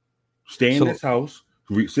 Stay in this house,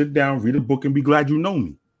 sit down, read a book, and be glad you know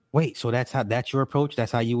me. Wait, so that's your approach?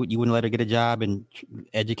 That's how you wouldn't let her get a job and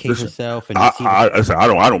educate herself? And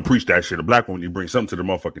I don't preach that shit. A black woman, you bring something to the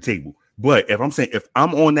motherfucking table. But if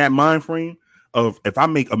I'm on that mind frame of if I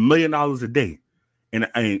make $1 million a day, and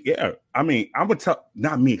yeah, I mean, I would tell,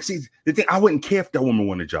 not me. See, the thing, I wouldn't care if that woman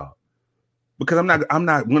won a job, because I'm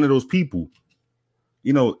not one of those people.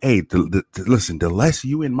 You know, hey, listen, the less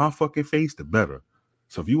you in my fucking face, the better.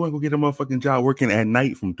 So if you want to go get a motherfucking job working at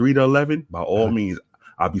night from 3 to 11, by all means,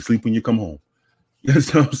 I'll be sleeping when you come home. You know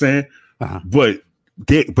what I'm saying? But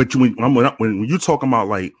when you talking about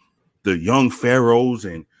like the young pharaohs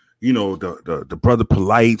and you know the Brother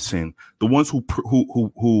Polites and the ones who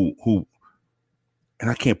and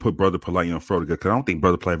I can't put Brother Polite on Frodo because I don't think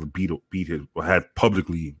Brother Polite ever beat his or had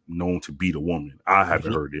publicly known to beat a woman. I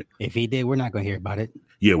haven't heard it. If he did, we're not gonna hear about it.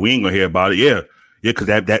 Yeah, we ain't gonna hear about it. Yeah, because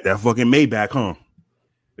that fucking Maybach, huh?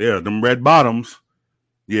 Yeah, them red bottoms.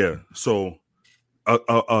 Yeah, so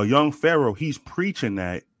a young pharaoh, he's preaching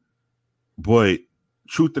that, but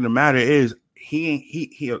truth of the matter is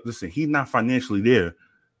he listen, he's not financially there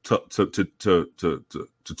to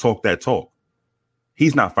talk that talk.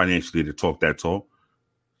 He's not financially to talk that talk.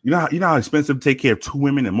 You know how expensive to take care of 2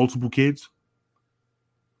 women and multiple kids?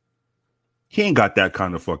 He ain't got that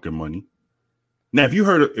kind of fucking money. Now, if you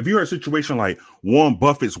heard a situation like Warren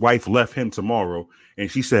Buffett's wife left him tomorrow and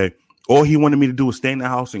she said, all he wanted me to do was stay in the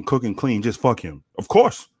house and cook and clean, just fuck him. Of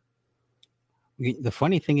course. The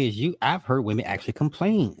funny thing is, I've heard women actually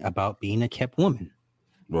complain about being a kept woman.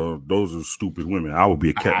 Well, those are stupid women. I would be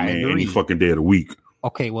a kept man any fucking day of the week.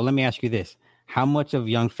 Okay, well, let me ask you this. How much of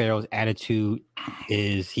young Pharaoh's attitude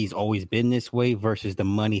is he's always been this way versus the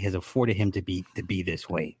money has afforded him to be this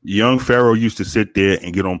way? Young Pharaoh used to sit there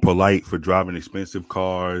and get on Polite for driving expensive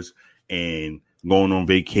cars and going on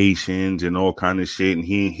vacations and all kind of shit. And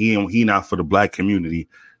he not for the black community.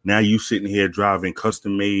 Now you sitting here driving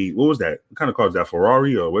custom made. What was that? What kind of car is that?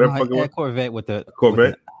 Ferrari or whatever? Corvette with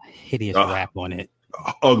the hideous wrap on it.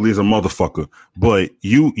 Ugly as a motherfucker. But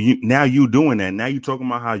you now you doing that. Now you talking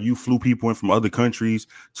about how you flew people in from other countries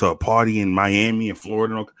to a party in Miami and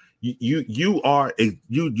Florida. And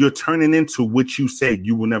you're turning into what you said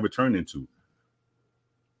you will never turn into.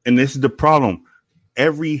 And this is the problem.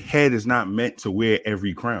 Every head is not meant to wear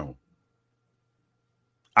every crown.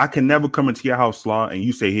 I can never come into your house, Slaw, and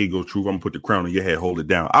you say, here you go, Truth, I'm gonna put the crown on your head, hold it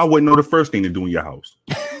down. I wouldn't know the first thing to do in your house.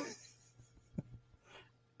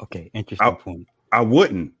 Okay, interesting point. I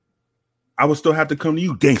wouldn't. I would still have to come to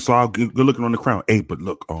you. Dang, so I'll go looking on the crown. Hey, but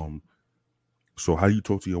look, so how you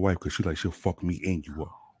talk to your wife? Because she'll fuck me and you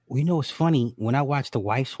up. Well, you know what's funny? When I watched the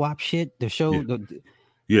wife swap shit, the show,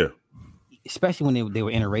 yeah. Especially when they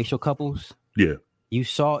were interracial couples. Yeah. You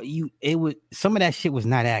saw some of that shit was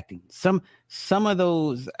not acting. Some of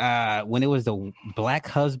those when it was the black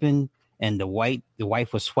husband and the wife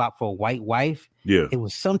was swapped for a white wife. Yeah. It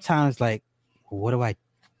was sometimes like, what do I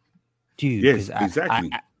do? Yes,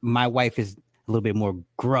 exactly. My wife is a little bit more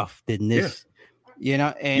gruff than this, you know,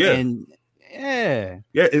 and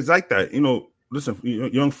it's like that. You know, listen,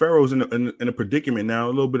 young Pharaoh's in a predicament now. A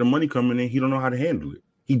little bit of money coming in, he don't know how to handle it.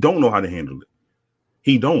 He don't know how to handle it.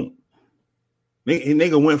 He don't.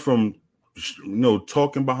 Nigga went from,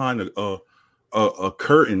 talking behind a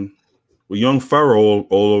curtain with young Pharaoh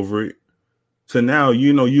all over it to now,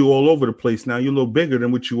 you all over the place now. You're a little bigger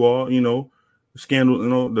than what you are, scandal, you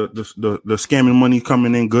know, the scamming money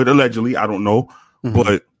coming in good, allegedly. I don't know,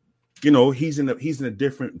 but you know, he's in a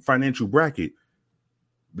different financial bracket.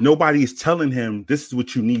 Nobody is telling him this is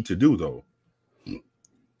what you need to do, though.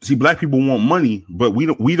 See, black people want money, but we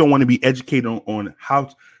don't want to be educated on how.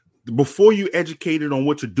 Before you educated on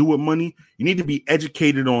what to do with money, you need to be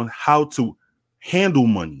educated on how to handle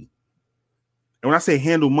money. And when I say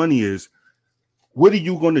handle money is, what are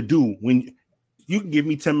you going to do when you can give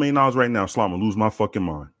me $10 million right now, Islam, and lose my fucking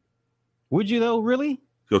mind? Would you though, really?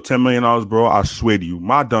 Yo, $10 million, bro, I swear to you,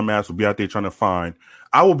 my dumb ass will be out there trying to find.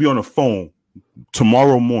 I will be on the phone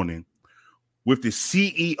tomorrow morning with the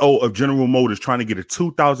CEO of General Motors trying to get a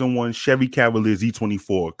 2001 Chevy Cavalier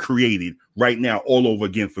Z24 created right now all over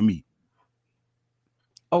again for me.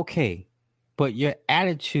 Okay, but your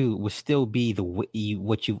attitude would still be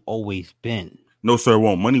what you've always been. No, sir, it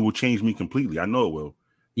won't. Money will change me completely. I know it will.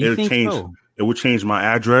 You think so? It will change my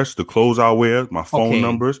address, the clothes I wear, my phone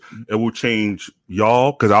numbers. It will change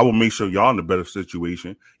y'all because I will make sure y'all in a better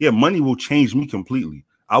situation. Yeah, money will change me completely.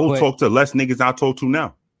 I will talk to less niggas than I talk to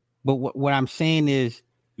now. But what I'm saying is,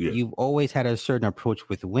 you've always had a certain approach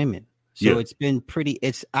with women. So it's been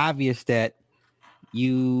it's obvious that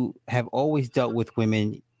you have always dealt with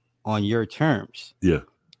women on your terms. Yeah.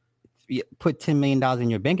 You put $10 million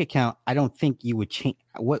in your bank account. I don't think you would change.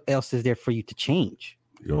 What else is there for you to change?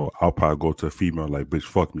 Yo, I'll probably go to a female like, bitch,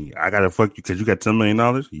 fuck me. I gotta fuck you because you got $10 million?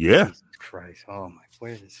 Yeah. Jesus Christ. Oh my,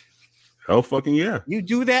 where is this? Hell fucking yeah. You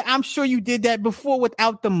do that? I'm sure you did that before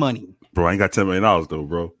without the money. Bro, I ain't got $10 million though,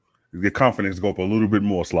 bro. Your confidence go up a little bit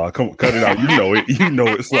more, Sly. Come on, cut it out. You know it. You know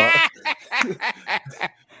it, Sly.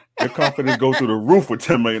 Your confidence go through the roof with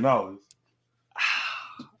 $10 million.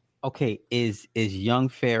 Okay, is Young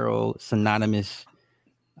Pharaoh synonymous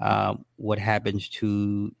what happens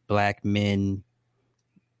to black men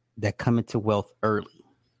that come into wealth early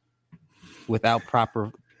without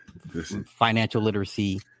proper financial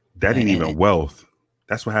literacy? That ain't even wealth.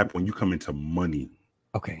 That's what happens when you come into money.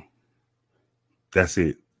 Okay. That's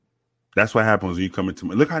it. That's what happens when you come into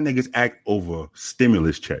money. Look how niggas act over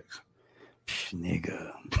stimulus checks.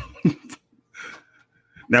 Nigga.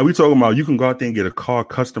 Now we talking about you can go out there and get a car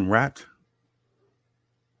custom wrapped.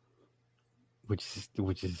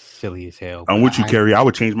 Which is silly as hell. On what you carry, I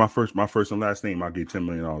would change my first and last name. I'll get $10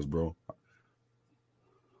 million, bro.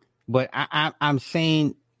 But I'm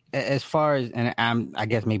saying, as far as, and I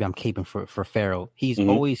guess maybe I'm caping for Pharaoh. He's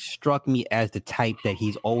always struck me as the type that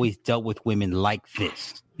he's always dealt with women like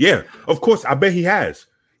this. Yeah, of course. I bet he has.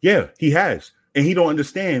 Yeah, he has, and he don't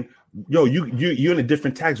understand. Yo, you're in a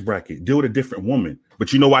different tax bracket. Deal with a different woman.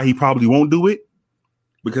 But you know why he probably won't do it?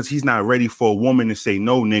 Because he's not ready for a woman to say,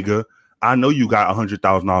 no, nigga, I know you got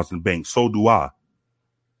 $100,000 in the bank. So do I.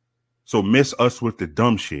 So miss us with the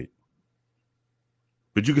dumb shit.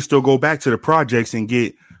 But you can still go back to the projects and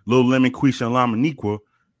get Lil Lemon, Quisha, and Lamaniqua,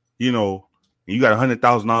 you know, and you got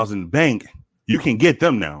 $100,000 in the bank. You can get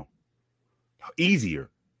them now. Easier.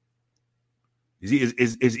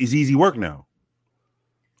 It's easy work now.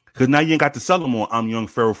 Because now you ain't got to sell them on I'm Young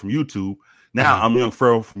Pharaoh from YouTube. Now I'm Young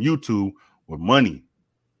Pharaoh from YouTube with money.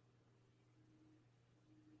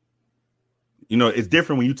 You know, it's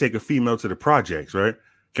different when you take a female to the projects, right?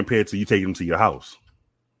 Compared to you taking them to your house.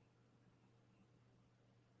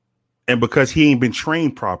 And because he ain't been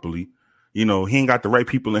trained properly, you know, he ain't got the right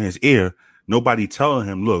people in his ear. Nobody telling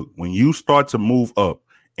him, look, when you start to move up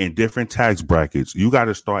in different tax brackets, you got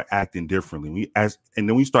to start acting differently. And then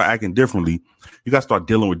when you start acting differently, you got to start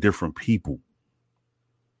dealing with different people.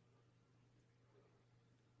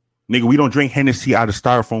 Nigga, we don't drink Hennessy out of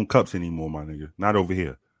styrofoam cups anymore, my nigga. Not over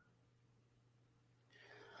here.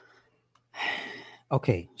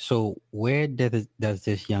 Okay, so where does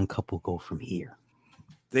this young couple go from here?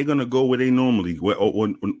 They're gonna go where they normally,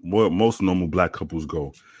 where most normal black couples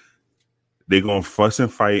go. They're gonna fuss and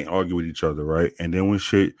fight and argue with each other, right? And then when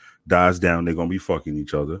shit dies down, they're gonna be fucking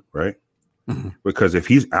each other, right? Mm-hmm. Because if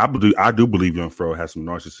I do believe Young Pharaoh has some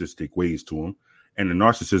narcissistic ways to him, and the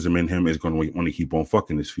narcissism in him is gonna want to keep on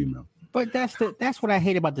fucking this female. But that's what I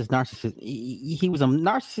hate about this narcissist. He was a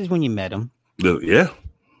narcissist when you met him. Yeah.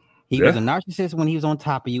 He was a narcissist when he was on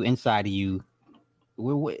top of you, inside of you.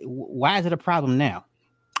 Why is it a problem now?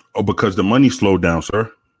 Oh, because the money slowed down, sir.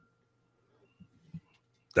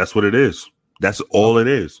 That's what it is. That's all it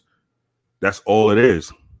is. That's all it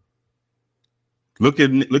is. Look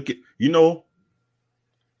at Nature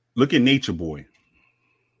Boy.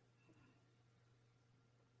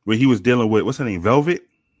 When he was dealing with, what's her name, Velvet?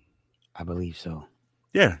 I believe so.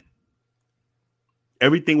 Yeah.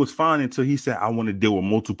 Everything was fine until he said, I want to deal with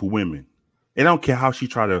multiple women. And I don't care how she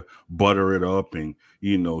try to butter it up and,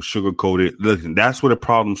 sugarcoat it. Listen, that's where the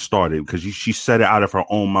problem started because she said it out of her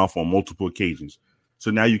own mouth on multiple occasions. So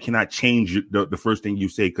now you cannot change the first thing you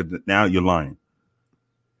say because now you're lying.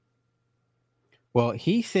 Well,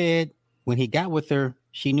 he said when he got with her,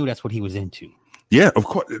 she knew that's what he was into. Yeah, of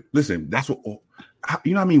course. Listen, that's what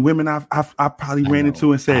you know. What I mean, women I probably ran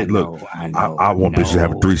into and said, "Look, I want bitches to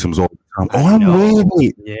have threesomes all the time." Oh, I'm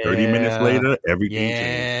with it. 30 minutes later,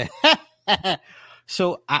 everything changed.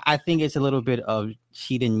 So I think it's a little bit of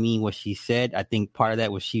she didn't mean what she said. I think part of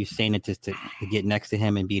that was she was saying it just to get next to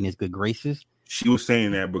him and be in his good graces. She was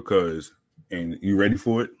saying that because, and you ready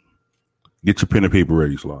for it? Get your pen and paper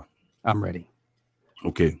ready, Sly. I'm ready.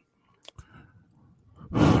 Okay.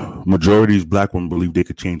 Majority of black women believe they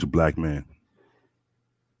could change a black man.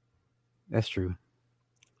 That's true.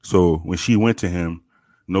 So when she went to him,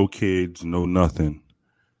 no kids, no nothing,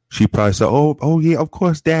 she probably said, oh yeah, of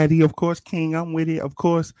course, Daddy, of course, King, I'm with it, of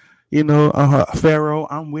course, Pharaoh,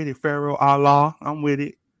 I'm with it, Pharaoh, Allah, I'm with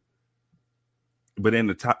it. But in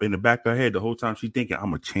the back of her head, the whole time she thinking,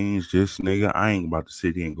 I'm gonna change this nigga. I ain't about to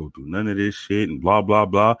sit here and go through none of this shit and blah blah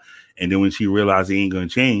blah. And then when she realized he ain't gonna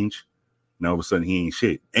change, now all of a sudden he ain't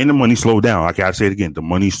shit. And the money slowed down. I gotta say it again, the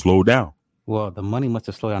money slowed down. Well, the money must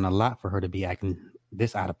have slowed down a lot for her to be acting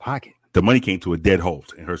this out of pocket. The money came to a dead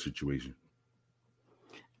halt in her situation.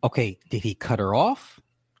 Okay, did he cut her off?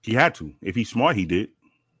 He had to. If he's smart, he did.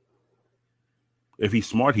 If he's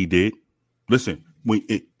smart, he did. Listen,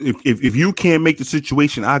 if you can't make the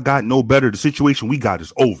situation I got no better, the situation we got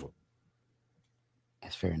is over.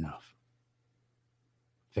 That's fair enough.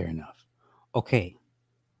 Fair enough. Okay.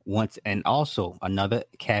 And also another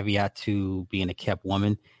caveat to being a kept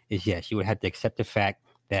woman is yes, you would have to accept the fact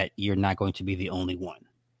that you're not going to be the only one.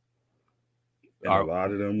 And a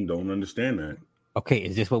lot of them don't understand that. Okay,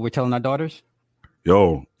 is this what we're telling our daughters?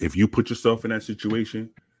 Yo, if you put yourself in that situation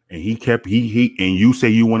and he and you say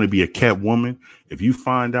you want to be a kept woman, if you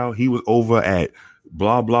find out he was over at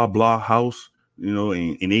blah blah blah house,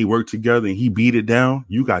 and they work together and he beat it down,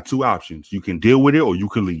 you got two options. You can deal with it or you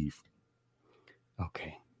can leave.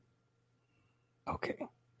 Okay.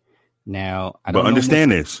 Now, but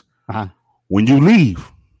understand this. When you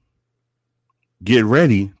leave, get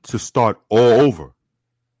ready to start all over.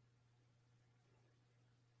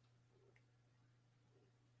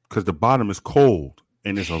 Because the bottom is cold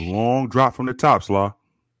and it's a long drop from the top, Slaw.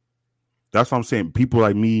 That's what I'm saying. People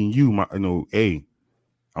like me and you,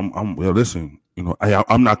 listen,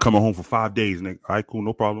 I'm not coming home for 5 days, nigga. All right, cool,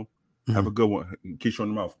 no problem. Mm-hmm. Have a good one. Kiss you on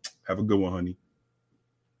the mouth. Have a good one, honey.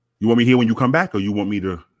 You want me here when you come back, or you want me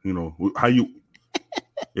to, how you?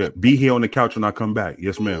 Yeah, be here on the couch when I come back.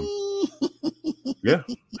 Yes, ma'am. Yeah,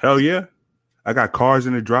 hell yeah. I got cars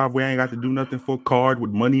in the driveway. I ain't got to do nothing for a card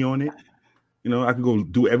with money on it. I can go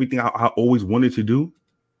do everything I always wanted to do.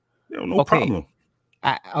 No problem.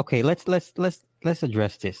 Let's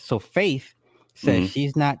address this. So Faith says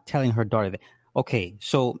she's not telling her daughter that. Okay,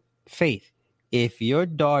 so Faith, if your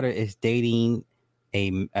daughter is dating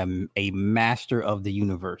a master of the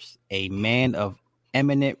universe, a man of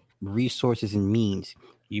eminent resources and means,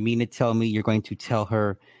 you mean to tell me you're going to tell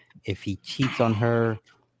her if he cheats on her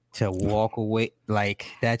to walk away? Like,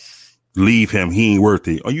 that's leave him. He ain't worth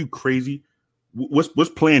it. Are you crazy? What's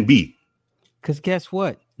plan B? Because guess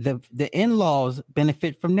what? The in-laws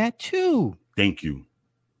benefit from that too. Thank you.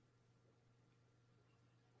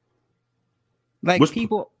 Like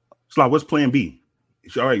people. What's plan B?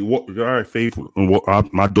 All right, Faith.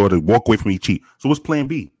 My daughter walk away from me, cheat. So what's plan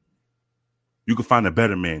B? You can find a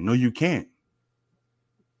better man. No, you can't.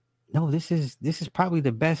 No, this is probably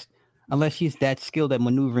the best, unless she's that skilled at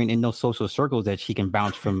maneuvering in those social circles that she can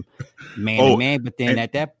bounce from man to man. But then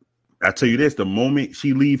at that, I tell you this: the moment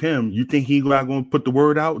she leave him, you think he not going to put the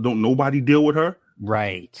word out? Don't nobody deal with her,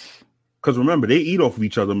 right? Because remember, they eat off of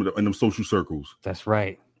each other in them social circles. That's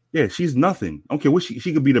right. Yeah, she's nothing. Okay, what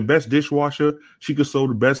she could be the best dishwasher. She could sew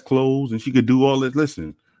the best clothes, and she could do all this.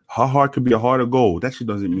 Listen, her heart could be a heart of gold. That shit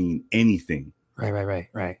doesn't mean anything.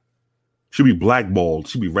 Right. She'll be blackballed.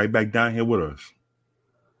 She'll be right back down here with us.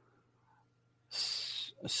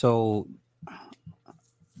 So,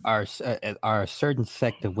 are a certain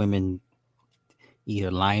sect of women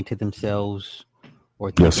either lying to themselves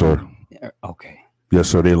or yes, sir? Okay. Yes,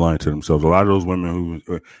 sir. They're lying to themselves. A lot of those women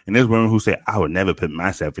and there's women who say, "I would never put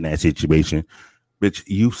myself in that situation." Bitch,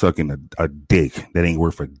 you sucking a dick that ain't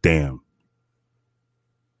worth a damn.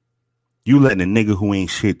 You letting a nigga who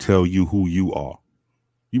ain't shit tell you who you are.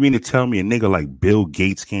 You mean to tell me a nigga like Bill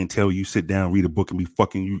Gates can't tell you sit down, read a book, and be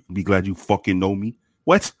fucking you, be glad you fucking know me?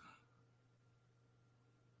 What?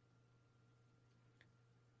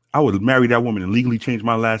 I would marry that woman and legally change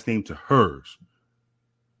my last name to hers.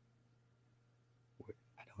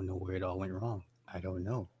 I don't know where it all went wrong. I don't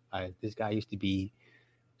know. This guy used to be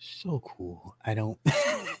so cool. I don't.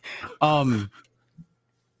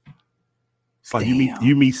 It's like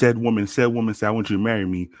you meet said woman say, I want you to marry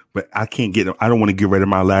me, but I can't get. I don't want to get rid of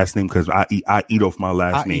my last name because I eat off my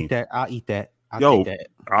last name. I'll eat that. I'll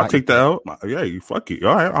take that out. Yeah, you fuck it.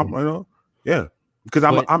 All right, yeah, because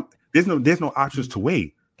I'm. There's no options to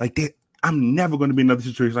weigh. Like that, I'm never going to be in another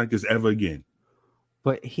situation like this ever again.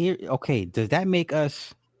 But here, okay, does that make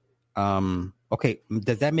us? Does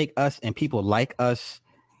that make us and people like us?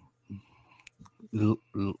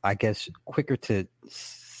 I guess quicker to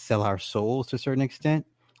sell our souls to a certain extent,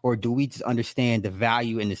 or do we just understand the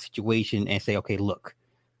value in the situation and say, okay, look,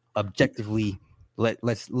 objectively,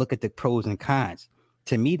 let's look at the pros and cons.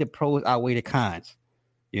 To me, the pros outweigh the cons.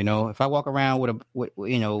 You know, if I walk around with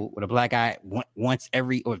a black guy once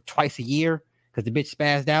every or twice a year because the bitch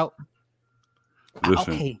spazzed out,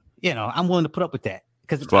 okay, I'm willing to put up with that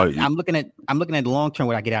because I'm looking at the long term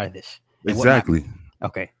what I get out of this. Exactly.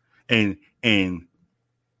 Okay. And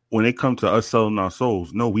when it comes to us selling our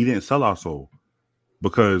souls, no, we didn't sell our soul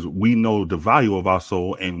because we know the value of our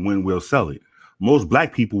soul and when we'll sell it. Most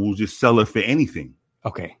black people will just sell it for anything.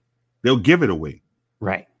 Okay. They'll give it away.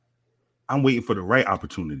 Right. I'm waiting for the right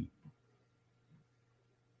opportunity.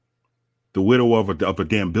 The widow of a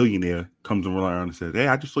damn billionaire comes around and says, "Hey,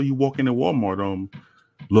 I just saw you walk into Walmart.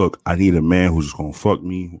 Look, I need a man who's just gonna fuck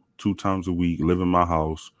me 2 times a week, live in my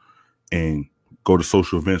house, and go to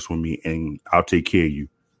social events with me, and I'll take care of you."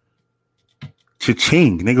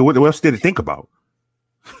 Cha-ching, nigga. What else did it think about?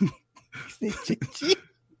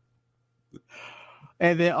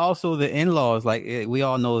 And then also the in-laws, like we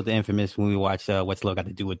all know the infamous when we watch What's Love Got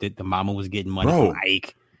to Do with It. The mama was getting money from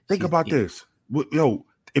Ike. Think about this. Yo,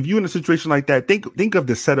 if you're in a situation like that, think of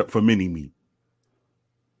the setup for Mini-Me.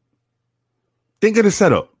 Think of the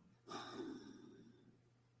setup.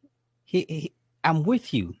 I'm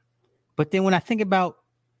with you. But then when I think about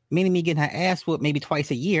Mini-Me getting her ass whooped maybe twice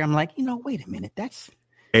a year, I'm like, wait a minute.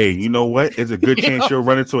 Hey, you know what? There's a good chance you'll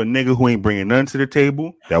run into a nigga who ain't bringing nothing to the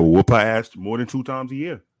table that will whoop her ass more than 2 times a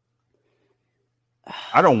year.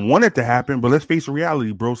 I don't want it to happen, but let's face the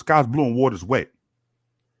reality, bro. Sky's blue and water's wet.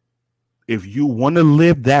 If you want to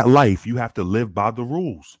live that life, you have to live by the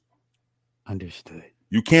rules. Understood.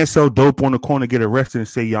 You can't sell dope on the corner, get arrested, and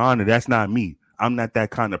say, "Your Honor, that's not me. I'm not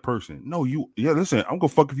that kind of person." No, listen, I'm gonna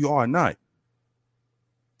fuck if you are or not.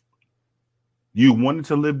 You wanted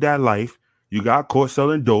to live that life. You got caught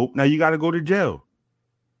selling dope. Now you got to go to jail.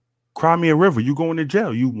 Cry me a river. You going to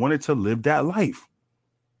jail. You wanted to live that life.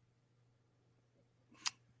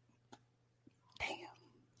 Damn.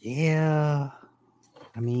 Yeah.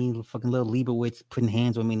 I mean, fucking little Leibowitz putting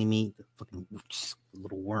hands on Mini-Me, the fucking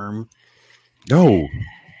little worm. No.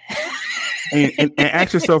 and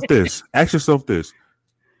ask yourself this.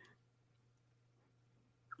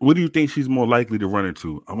 What do you think she's more likely to run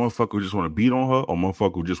into? A motherfucker who just want to beat on her or a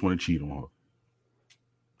motherfucker who just want to cheat on her?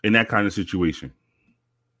 In that kind of situation.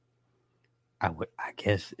 I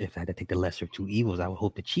guess if I had to take the lesser of 2 evils, I would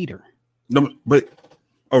hope the cheater. No, but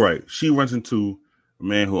all right. She runs into a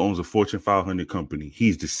man who owns a Fortune 500 company.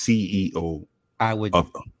 He's the CEO.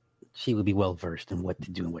 She would be well versed in what to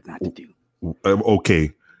do and what not to do.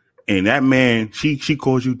 Okay. And that man, she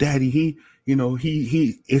calls you daddy. He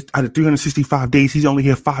is out of 365 days. He's only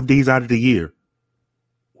here 5 days out of the year.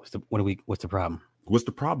 What's the problem? What's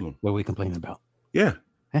the problem? What are we complaining about? Yeah.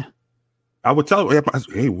 I would tell her,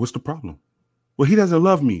 "Hey, what's the problem?" "Well, he doesn't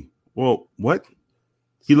love me." "Well, what?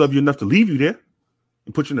 He loved you enough to leave you there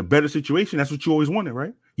and put you in a better situation. That's what you always wanted,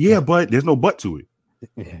 right?" "Yeah, but there's no but to it."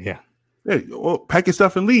 Yeah. Hey, well, pack your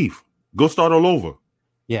stuff and leave. Go start all over.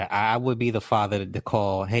 Yeah, I would be the father to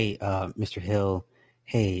call, "Hey, Mr. Hill,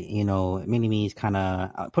 hey, Mini-Me's kind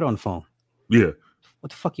of put her on the phone." Yeah. "What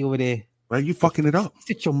the fuck you over there?" Right, you fucking it up.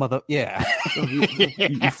 Sit your mother. Yeah. you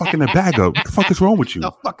fucking the bag up. What the fuck is wrong with you?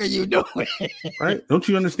 The fuck are you doing? Right? Don't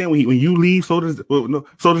you understand when you leave, so does the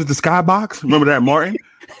skybox? Remember that, Martin?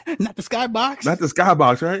 Not the skybox. Not the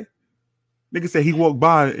skybox, right? Nigga said he walked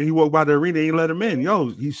by the arena, ain't let him in.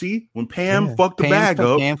 Yo, you see, when Pam fucked the bag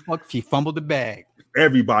up, she fumbled the bag.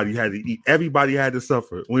 Everybody had to eat. Everybody had to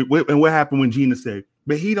suffer. And what happened when Gina said,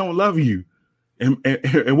 "But he don't love you"? And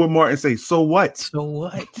what Martin say? So what? So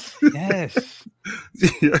what? Yes.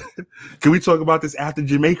 Can we talk about this after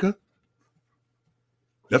Jamaica?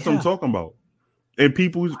 That's what I'm talking about. And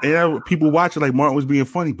people watch it like Martin was being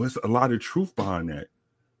funny, but it's a lot of truth behind that.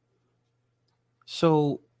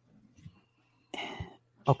 So,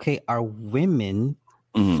 okay, are women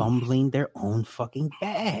fumbling their own fucking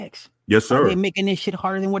bags. Yes, sir. They're making this shit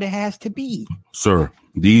harder than what it has to be. Sir,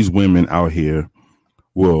 these women out here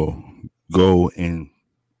will go and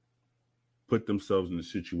put themselves in a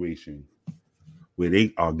situation where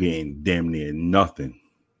they are getting damn near nothing.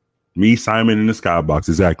 Me, Simon in the skybox,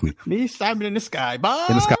 exactly. Me, Simon in the skybox.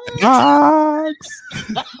 In the skybox.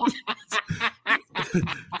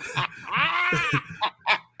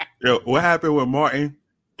 Yo, what happened with Martin?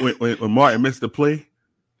 When Martin missed the play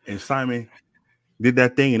and Simon did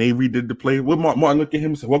that thing and they redid the play. What Martin looked at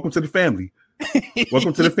him and said, "Welcome to the family.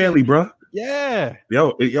 Welcome to the family, bro." Yeah.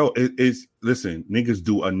 It's listen, niggas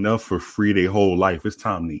do enough for free their whole life. It's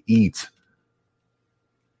time to eat.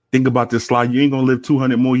 Think about this slide. You ain't gonna live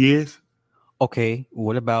 200 more years. Okay.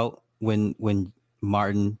 What about when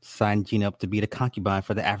Martin signed Gina up to be the concubine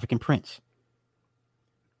for the African prince?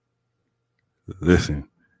 Listen.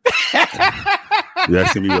 You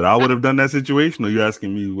asking me what I would have done that situation, or you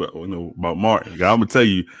asking me what about Martin? I'm gonna tell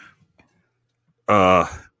you.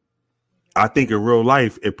 I think in real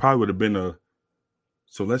life it probably would have been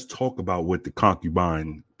so let's talk about what the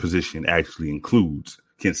concubine position actually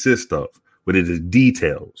consists of, but it is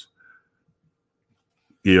details.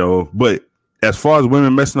 But as far as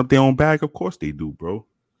women messing up their own bag, of course they do, bro.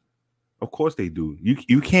 Of course they do.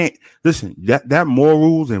 You can't listen. That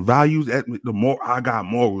morals and values. The more I got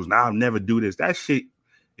morals, now I'll never do this. That shit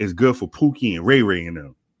is good for Pookie and Ray Ray and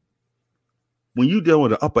them. When you deal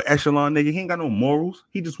with an upper echelon nigga, he ain't got no morals.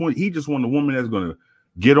 He just want a woman that's gonna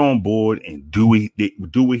get on board and do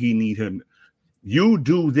what he need him. You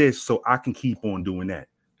do this so I can keep on doing that.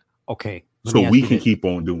 Okay. So we can keep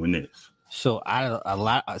on doing this. So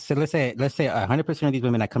let's say 100% of these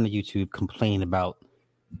women that come to YouTube complain about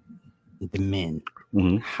the men.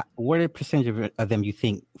 Mm-hmm. What are the percentage of them you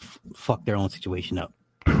think fuck their own situation up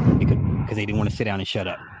because they didn't want to sit down and shut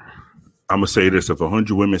up? I'm gonna say this: if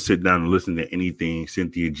 100 women sit down and listen to anything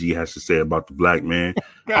Cynthia G has to say about the black man,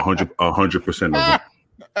 100% of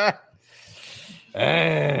them.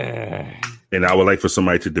 And I would like for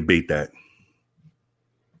somebody to debate that.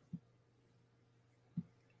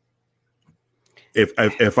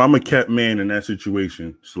 If I'm a kept man in that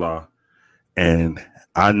situation, Sla, and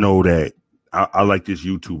I know that I like this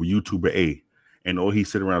YouTuber A, and all he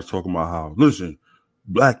sit around talking about how, listen,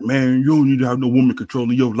 black man, you don't need to have no woman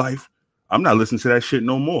controlling your life. I'm not listening to that shit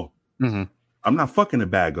no more. Mm-hmm. I'm not fucking the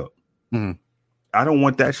bag up. Mm-hmm. I don't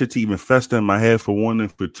want that shit to even fester in my head, for one, and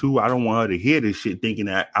for two, I don't want her to hear this shit thinking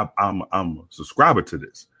that I'm a subscriber to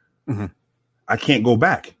this. Mm-hmm. I can't go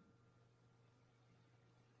back.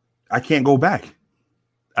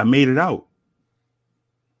 I made it out.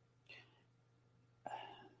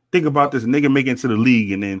 Think about this: a nigga make it to the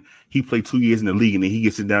league, and then he played 2 years in the league, and then he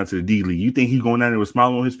gets it down to the D League. You think he's going down there with a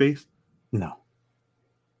smile on his face? No.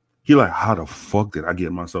 He like, how the fuck did I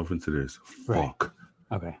get myself into this? Right. Fuck.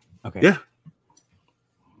 Okay. Yeah.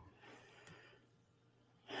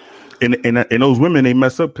 And those women, they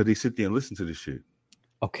mess up because they sit there and listen to this shit.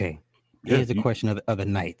 Okay. Here's the question of the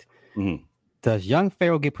night. Mm-hmm. Does young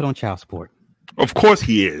Pharaoh get put on child support? Of course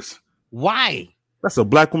he is. Why? That's a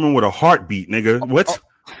black woman with a heartbeat, nigga. What?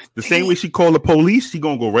 The same way she called the police, she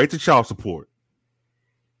gonna go right to child support.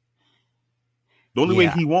 The only way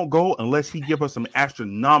he won't go unless he give us some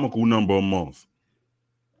astronomical number a month.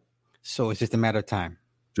 So it's just a matter of time.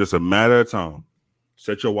 Just a matter of time.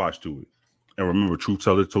 Set your watch to it. And remember, Truth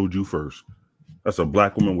Teller told you first. That's a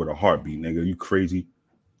black woman with a heartbeat, nigga. You crazy?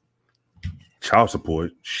 Child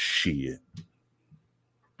support? Shit.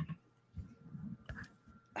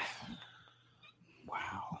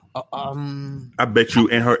 I bet you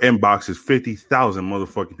in her inbox is 50,000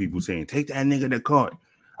 motherfucking people saying, take that nigga to court.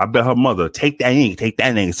 I bet her mother, take that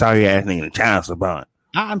nigga, sorry ass nigga to child support.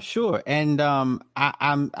 I'm sure. And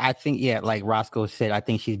I think, like Roscoe said, I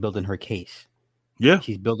think she's building her case. Yeah.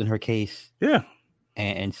 She's building her case. Yeah.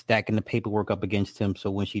 And stacking the paperwork up against him.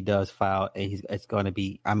 So when she does file, it's going to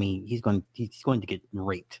be, he's going to get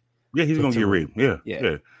raped. Yeah, he's going to get raped. Yeah. He's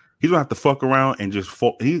going to have to fuck around and just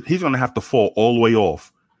fall. He's going to have to fall all the way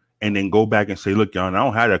off. And then go back and say, look, y'all, I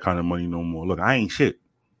don't have that kind of money no more. Look, I ain't shit.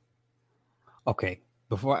 Okay.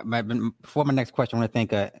 Before my next question, I want to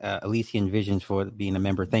thank Elysian Visions for being a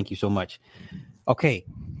member. Thank you so much. Okay.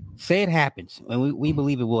 Say it happens. And we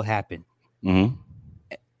believe it will happen. Mm-hmm.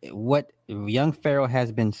 What young Pharaoh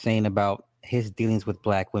has been saying about his dealings with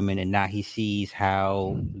black women, and now he sees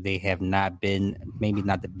how they have not been, maybe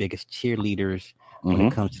not the biggest cheerleaders when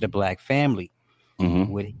it comes to the black family.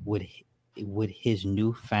 Would his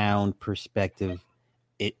newfound perspective,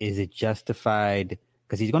 is it justified?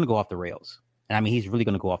 Because he's going to go off the rails. And he's really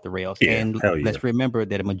going to go off the rails. And let's remember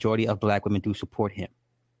that a majority of black women do support him.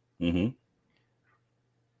 Mm-hmm.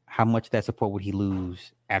 how much of that support would he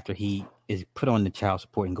lose after he is put on the child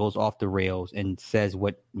support and goes off the rails and says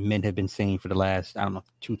what men have been saying for the last, I don't know,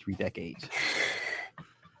 2-3 decades?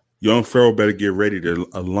 Young Pharaoh better get ready to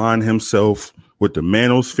align himself with the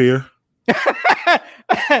manosphere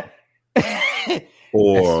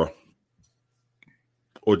or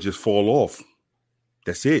just fall off.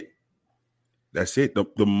 That's it.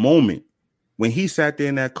 The moment when he sat there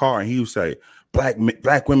in that car and he would say,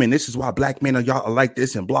 black women, this is why black men are y'all are like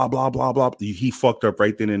this and blah, blah, blah, blah. He fucked up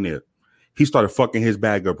right then and there. He started fucking his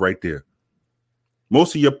bag up right there.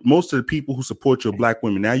 Most of the people who support your black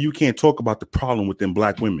women, now you can't talk about the problem within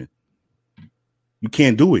black women. You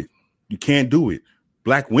can't do it. You can't do it.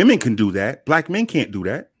 Black women can do that. Black men can't do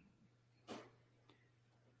that.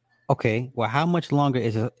 Okay, well, how much longer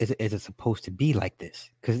is it supposed to be like this?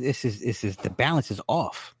 Because this is the balance is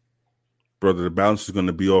off. Brother, the balance is going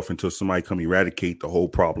to be off until somebody come eradicate the whole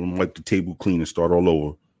problem, wipe the table clean and start all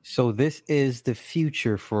over. So this is the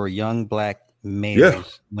future for young black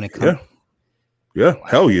males when it comes. Yeah,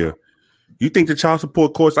 hell yeah. You think the child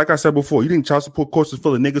support courts, like I said before, you think child support courts is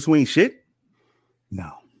full of niggas who ain't shit?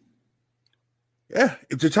 No. Yeah,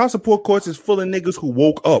 if the child support courts is full of niggas who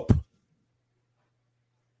woke up.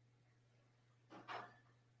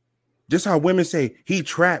 Just how women say, he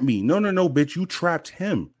trapped me. No, bitch, you trapped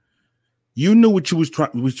him. You knew what you was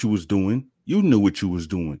doing. You knew what you was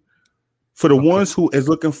doing. For the ones who is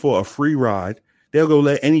looking for a free ride, they'll go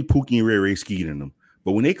let any Pookie and Ray Ray skeet in them.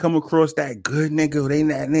 But when they come across that good nigga, they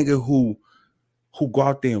that nigga who go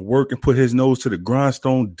out there and work and put his nose to the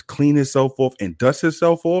grindstone, clean himself off and dust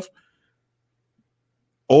himself off,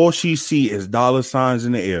 all she see is dollar signs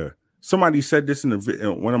in the air. Somebody said this in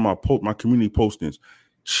one of my community postings.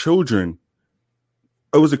 Children,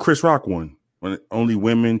 it was a Chris Rock one, when only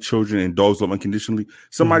women, children, and dogs love unconditionally.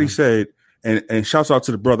 Somebody said, and shouts out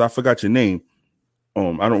to the brother, I forgot your name.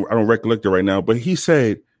 I don't recollect it right now, but he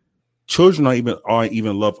said children aren't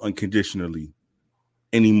even loved unconditionally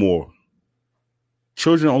anymore.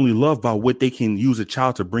 Children only love by what they can use a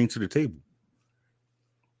child to bring to the table.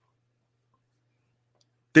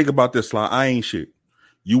 Think about this, Sly. I ain't shit.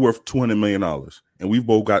 You worth $200 million, and we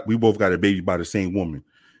both got a baby by the same woman.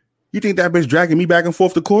 You think that bitch dragging me back and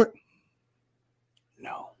forth to court?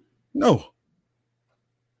 No.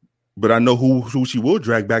 But I know who she will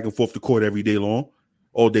drag back and forth to court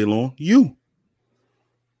all day long. You.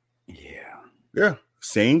 Yeah.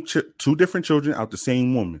 Same two different children out the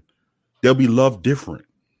same woman. They'll be loved different.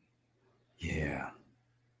 Yeah.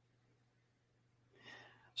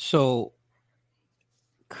 So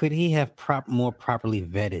could he have more properly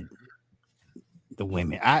vetted the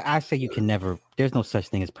women? I say you can never. There's no such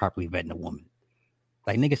thing as properly vetting a woman.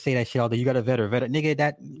 Like niggas say that shit all day. You got to vet her. Nigga,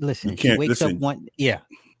 that listen. She wakes up one. Yeah.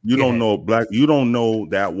 You don't know You don't know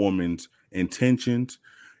that woman's intentions.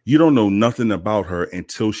 You don't know nothing about her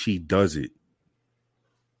until she does it.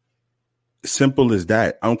 Simple as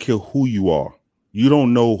that. I don't care who you are. You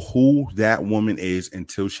don't know who that woman is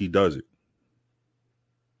until she does it.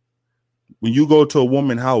 When you go to a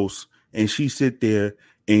woman's house and she sit there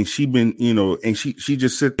and she been, and she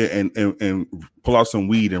just sit there and pull out some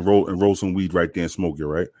weed and roll some weed right there and smoke it,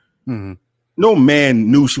 right? Mm-hmm. No man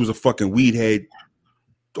knew she was a fucking weed head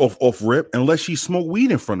off rip unless she smoked weed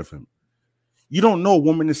in front of him. You don't know a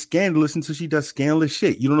woman is scandalous until she does scandalous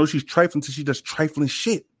shit. You don't know she's trifling until she does trifling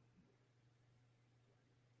shit.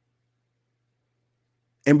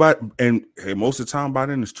 And most of the time by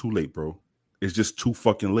then it's too late, bro. It's just too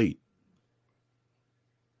fucking late.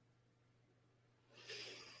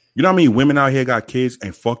 You know how many women out here got kids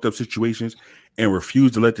and fucked up situations and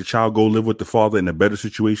refuse to let the child go live with the father in a better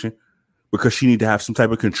situation because she need to have some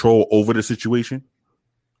type of control over the situation?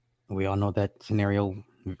 We all know that scenario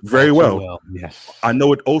very well. Yes. I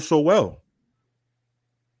know it oh so well.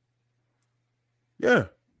 Yeah.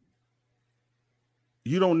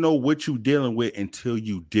 You don't know what you're dealing with until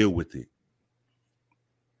you deal with it.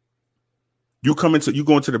 You go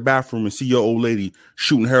into the bathroom and see your old lady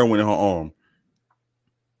shooting heroin in her arm.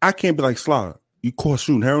 I can't be like, Sly, you caught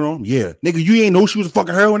shooting heroin on? Yeah. Nigga, you ain't know she was a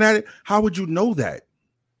fucking heroin addict? How would you know that?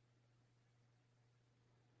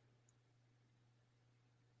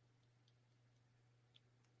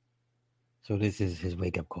 So this is his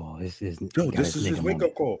wake-up call. This is his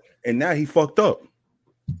wake-up call. And now he fucked up.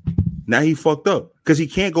 Because he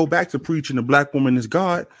can't go back to preaching the black woman is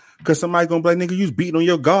God because somebody gonna be like, nigga, you was beating on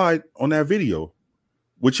your God on that video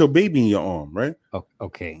with your baby in your arm, right?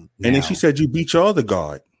 Okay. And then she said you beat your other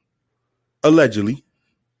God. Allegedly.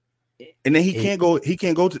 And then he can't go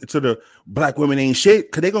to the black women ain't shit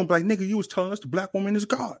because they're gonna be like, nigga, you was telling us the black woman is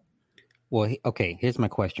God. Well, okay, here's my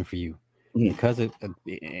question for you. because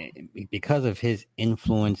of his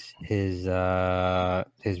influence, his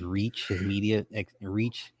reach, his media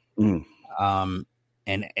reach.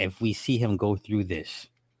 And if we see him go through this,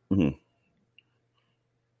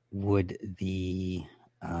 would the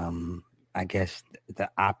I guess the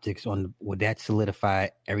optics would that solidify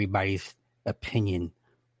everybody's opinion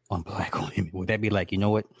on black women? Would that be like, you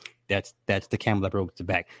know what? That's the camel that broke the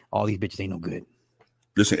back. All these bitches ain't no good.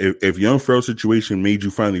 Listen, if Young Pharaoh's situation made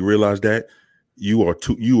you finally realize that, you're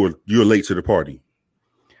late to the party.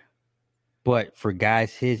 But for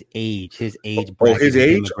guys his age bracket, his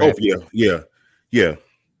age, yeah.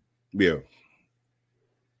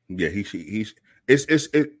 He's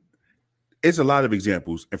it's a lot of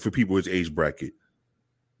examples, and for people his age bracket.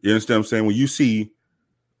 You understand what I'm saying? When you see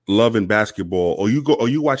love in basketball, or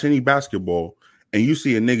you watch any basketball, and you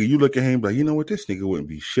see a nigga, you look at him like, you know what, this nigga wouldn't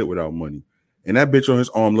be shit without money. And that bitch on his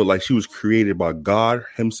arm looked like she was created by God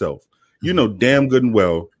himself. You know damn good and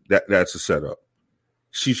well that's a setup.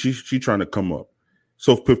 She trying to come up.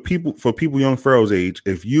 So for people Young Pharaoh's age,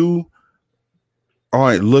 if you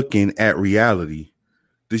aren't looking at reality,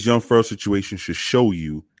 this Young Pharaoh situation should show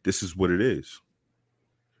you this is what it is.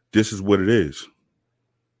 This is what it is.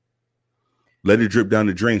 Let it drip down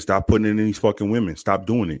the drain. Stop putting it in these fucking women. Stop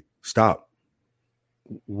doing it. Stop.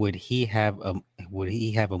 Would he have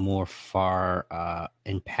a more far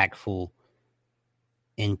impactful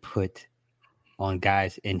input on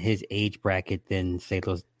guys in his age bracket than say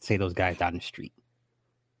those guys down the street?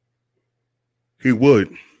 He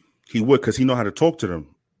would because he know how to talk to them,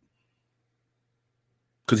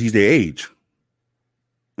 because he's their age.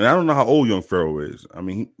 And I don't know how old Young Pharaoh is. I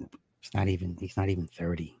mean, he's not even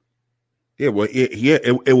 30. Yeah, well,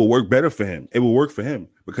 it will work better for him. It will work for him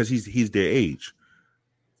because he's their age.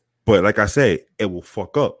 But like I said, it will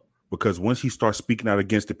fuck up, because once he starts speaking out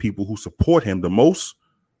against the people who support him the most,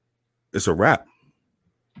 it's a wrap.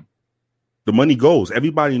 The money goes.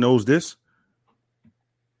 Everybody knows this.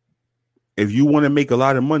 If you want to make a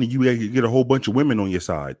lot of money, you get a whole bunch of women on your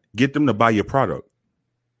side. Get them to buy your product.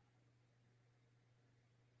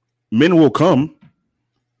 Men will come,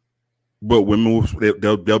 but women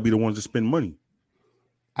they'll be the ones to spend money.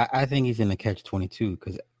 I think he's in the catch-22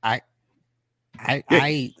 because I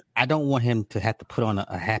don't want him to have to put on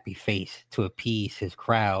a happy face to appease his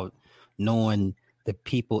crowd, knowing the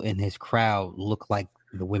people in his crowd look like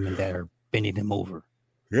the women that are bending him over.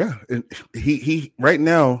 Yeah, and he right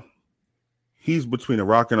now he's between a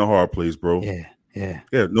rock and a hard place, bro. Yeah.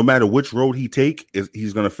 No matter which road he take,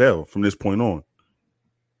 he's gonna fail from this point on.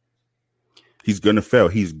 He's gonna fail.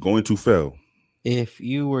 He's going to fail. If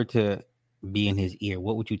you were to be in his ear,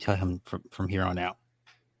 what would you tell him from here on out?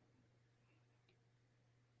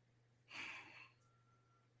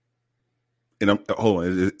 And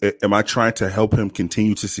am I trying to help him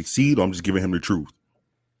continue to succeed, or I'm just giving him the truth?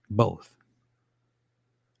 Both.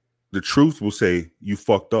 The truth will say you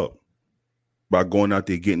fucked up by going out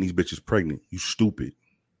there getting these bitches pregnant. You stupid.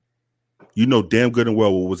 You know damn good and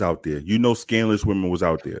well what was out there. You know scandalous women was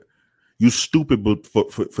out there. You stupid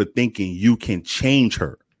for thinking you can change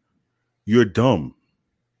her. You're dumb.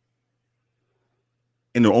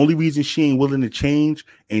 And the only reason she ain't willing to change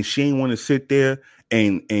and she ain't want to sit there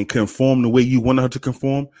and conform the way you want her to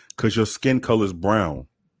conform, because your skin color is brown.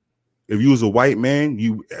 If you was a white man,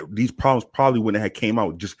 these problems probably wouldn't have came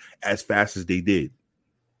out just as fast as they did.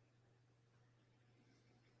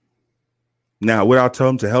 Now, what I'll tell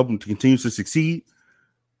him to help him to continue to succeed,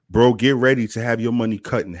 bro, get ready to have your money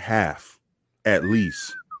cut in half, at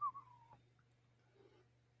least.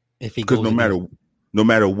 Because no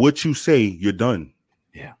matter what you say, you're done.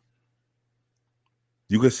 Yeah.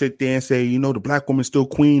 You can sit there and say, the black woman's still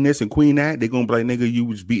queen this and queen that. They're gonna be like, nigga, you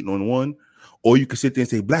was beating on one. Or you can sit there and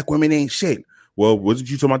say, black women ain't shit. Well,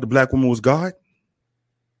 wasn't you talking about the black woman was God?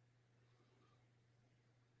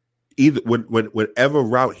 Either whatever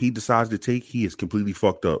route he decides to take, he is completely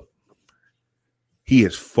fucked up. He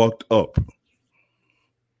is fucked up.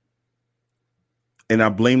 And I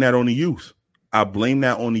blame that on the youth. I blame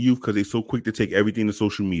that on the youth because they're so quick to take everything to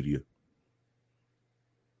social media.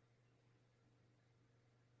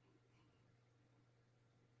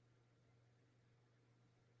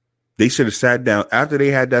 They should have sat down after they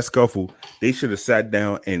had that scuffle. They should have sat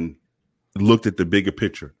down and looked at the bigger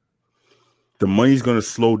picture. The money's going to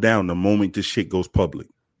slow down the moment this shit goes public.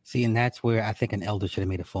 See, and that's where I think an elder should have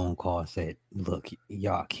made a phone call and said, look,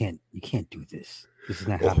 y'all you can't do this. This is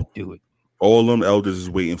not how to do it. All them elders is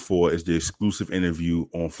waiting for is the exclusive interview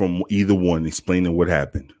from either one explaining what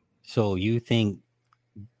happened. So you think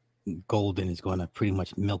Golden is going to pretty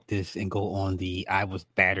much milk this and go on the I was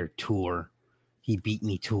battered tour, he beat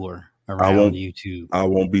me tour around YouTube. I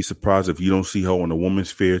won't be surprised if you don't see her on the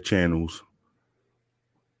Woman's Fair channels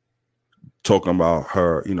talking about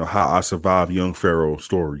her, how I survived young Pharaoh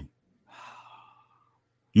story.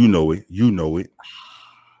 You know it. You know it.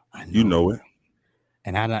 You know it.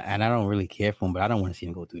 And I don't really care for him, but I don't want to see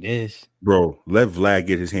him go through this. Bro, let Vlad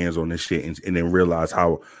get his hands on this shit and then realize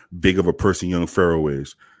how big of a person young Pharaoh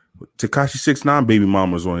is. Tekashi 6ix9ine baby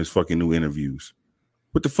mama's on his fucking new interviews.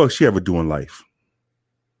 What the fuck she ever do in life?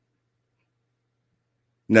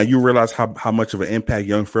 Now you realize how much of an impact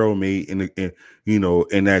young Pharaoh made in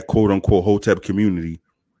that quote unquote Hotep community,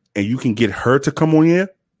 and you can get her to come on here.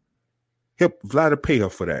 Vlad will pay her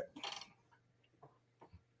for that.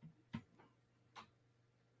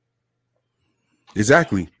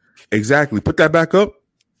 Exactly. Put that back up.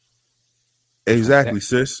 Exactly,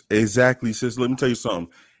 sis. Let me tell you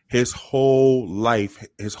something. His whole life,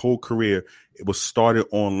 his whole career, it was started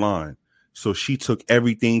online. So she took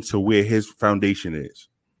everything to where his foundation is.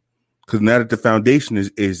 Because now that the foundation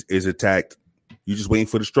is attacked, you're just waiting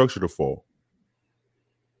for the structure to fall.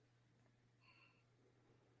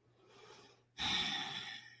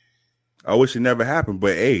 I wish it never happened,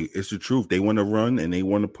 but hey, it's the truth. They want to run and they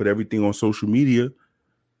want to put everything on social media.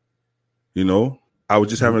 I was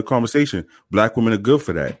just having a conversation. Black women are good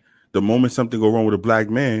for that. The moment something go wrong with a black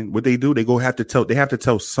man, what they do, they have to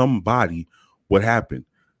tell somebody what happened.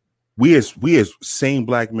 We as same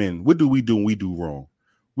black men, what do we do when we do wrong?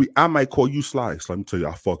 I might call you Slice. Let me tell you,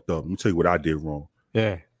 I fucked up. Let me tell you what I did wrong.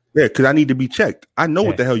 Yeah, because I need to be checked. I know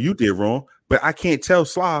what the hell you did wrong, but I can't tell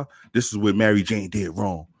Sly this is what Mary Jane did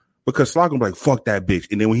wrong. Because Sly gonna be like, fuck that bitch.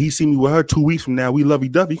 And then when he see me with her 2 weeks from now, we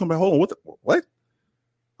lovey-dovey, he gonna be like, hold on, what?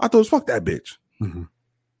 I thought it was fuck that bitch. Mm-hmm.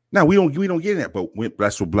 Now we don't get that, but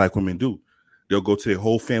that's what black women do. They'll go to their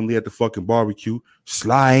whole family at the fucking barbecue.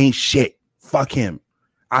 Sly ain't shit. Fuck him.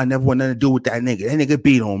 I never want nothing to do with that nigga. That nigga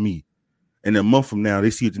beat on me. And a month from now, they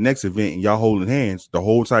see you at the next event and y'all holding hands, the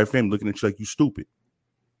whole entire family looking at you like you stupid.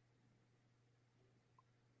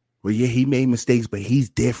 Well, yeah, he made mistakes, but he's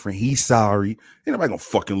different. He's sorry. Ain't nobody gonna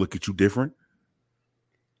fucking look at you different.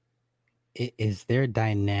 Is their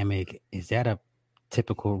dynamic, is that a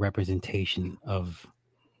typical representation of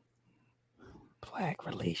black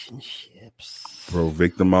relationships? Bro,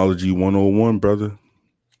 victimology 101, brother.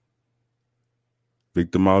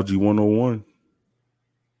 Victimology 101.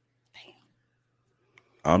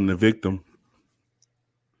 I'm the victim.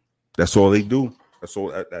 That's all they do. That's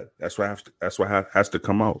all. That's what has to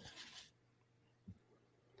come out.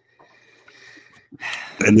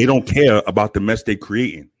 And they don't care about the mess they're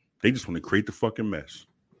creating. They just want to create the fucking mess.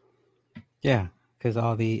 Yeah, because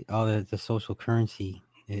all the social currency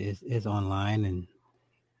is online, and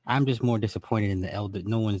I'm just more disappointed in the elder.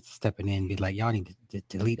 No one's stepping in and be like, y'all need to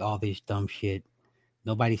delete all this dumb shit.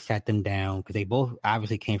 Nobody sat them down because they both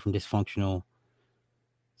obviously came from dysfunctional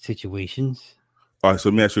situations. All right, so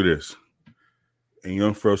let me ask you this. In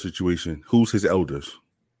young Pharaoh's situation, who's his elders?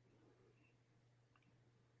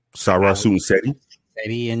 Sarasu and Seti?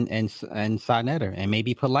 Seti and Sa Neter, and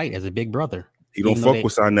maybe Polite as a big brother. He don't fuck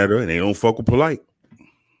with Sa Neter, and they don't fuck with Polite.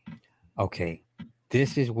 Okay.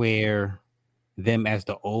 This is where them as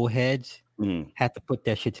the old heads have to put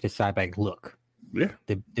that shit to the side back. Look. Yeah.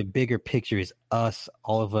 The bigger picture is us,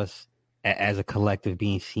 all of us as a collective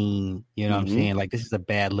being seen. You know what I'm saying? Like, this is a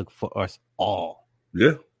bad look for us all.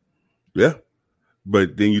 Yeah. Yeah.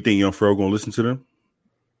 But then you think young Pharaoh gonna listen to them?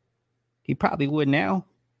 He probably would now.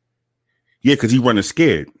 Yeah, because he running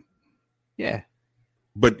scared. Yeah.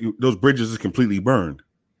 But those bridges is completely burned.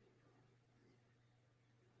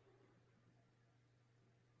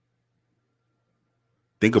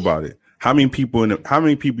 Think about it. How many people on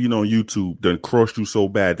YouTube done crossed you so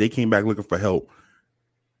bad they came back looking for help?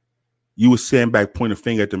 You would stand back, point a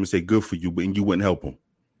finger at them, and say, "Good for you," but you wouldn't help them.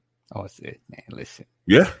 Oh, it's it, man. Listen.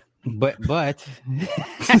 Yeah. But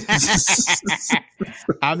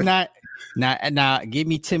I'm not now. Give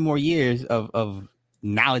me 10 more years of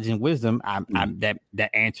knowledge and wisdom. That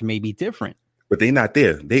answer may be different. But they're not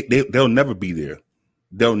there. They'll never be there.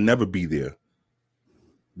 They'll never be there.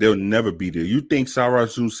 They'll never be there. You think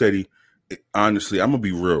Sarasu Seti? Honestly, I'm gonna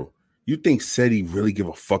be real. You think Seti really give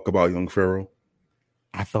a fuck about young Pharaoh?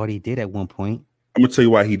 I thought he did at one point. I'm gonna tell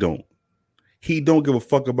you why he don't. He don't give a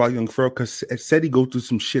fuck about young Pharaoh because Seti go through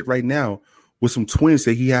some shit right now with some twins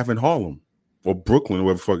that he have in Harlem or Brooklyn or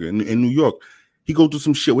whatever fucking in New York. He go through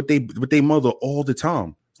some shit with they mother all the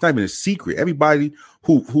time. It's not even a secret. Everybody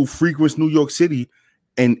who frequents New York City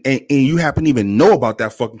and you happen to even know about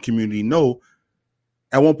that fucking community know.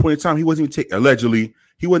 At one point in time, he wasn't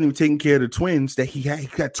even taking care of the twins that he had. He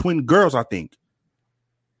got twin girls, I think.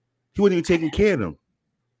 He wasn't even taking care of them.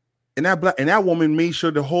 And that woman made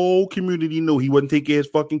sure the whole community knew he wasn't taking care of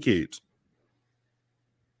his fucking kids.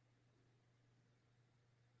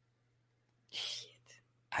 Shit.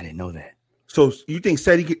 I didn't know that. So you think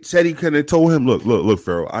Seti could have told him, look,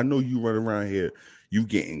 Pharaoh, I know you run around here, you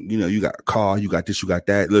getting, you got a car, you got this, you got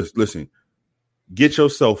that. Listen, get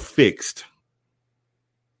yourself fixed,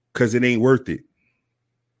 because it ain't worth it.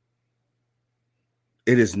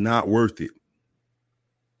 It is not worth it.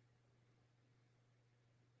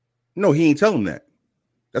 No, he ain't tell him that.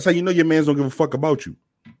 That's how you know your mans don't give a fuck about you.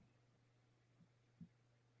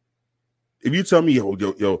 If you tell me,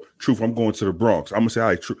 yo, Truth, I'm going to the Bronx, I'm gonna say,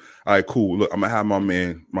 all right, cool. Look, I'm gonna have my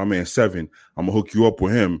man 7. I'm gonna hook you up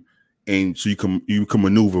with him, and so you can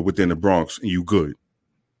maneuver within the Bronx, and you good.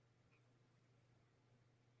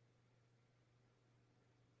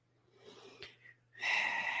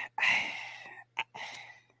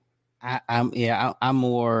 I'm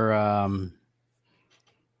more I'm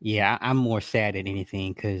more sad than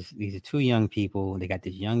anything, because these are 2 young people. They got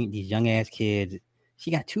these young ass kids. She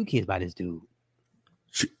got 2 kids by this dude.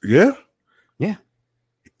 Yeah.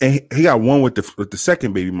 And he got one with the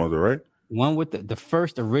second baby mother, right? One with the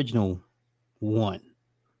first original one.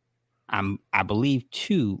 I believe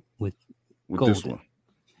 2 with Golden. This one,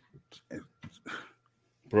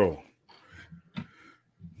 bro.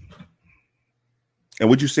 And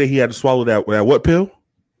would you say he had to swallow that what pill?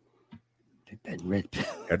 That red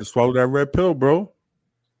pill. Had to swallow that red pill, bro.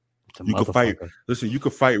 You could fight. Listen, you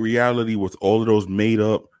could fight reality with all of those made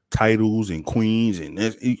up titles and queens, and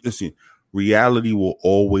listen, reality will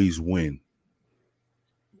always win.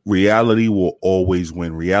 Reality will always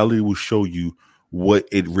win. Reality will show you what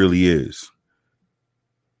it really is.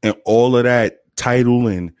 And all of that title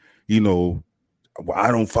and,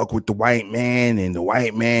 I don't fuck with the white man, and the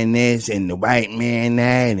white man this and the white man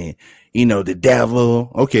that, and, the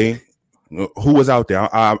devil. Okay. Who was out there?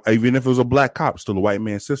 Even if it was a black cop, still a white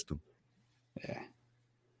man system. Yeah.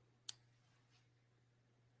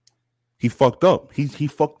 He fucked up. He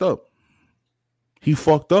fucked up. He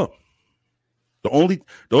fucked up. The only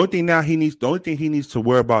thing he needs to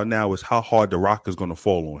worry about now is how hard the rock is going to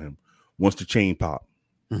fall on him once the chain pop.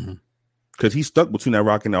 Because he's stuck between that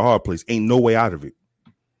rock and that hard place. Ain't no way out of it.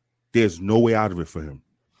 There's no way out of it for him.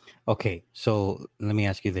 Okay, so let me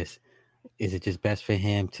ask you this: is it just best for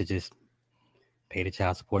him to just pay the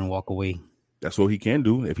child support and walk away? That's what he can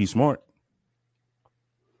do if he's smart.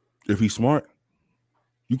 If he's smart,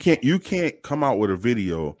 you can't come out with a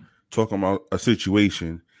video talking about a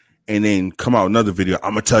situation and then come out another video.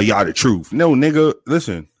 I'm gonna tell y'all the truth. No, nigga,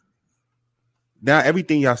 listen. Now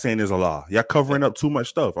everything y'all saying is a lie. Y'all covering up too much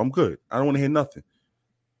stuff. I'm good. I don't want to hear nothing.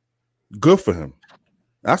 Good for him.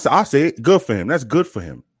 I say it. Good for him. That's good for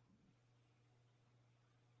him.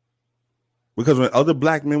 Because when other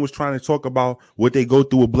black men was trying to talk about what they go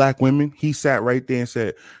through with black women, he sat right there and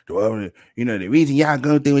said, well, the reason y'all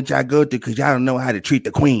go through what y'all go through because y'all don't know how to treat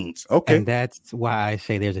the queens. Okay. And that's why I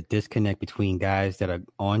say there's a disconnect between guys that are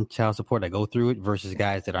on child support that go through it versus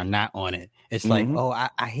guys that are not on it. It's like, oh,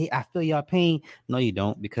 I feel y'all pain. No, you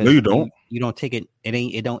don't, because no, you don't. You don't take it. It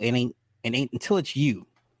ain't until it's you.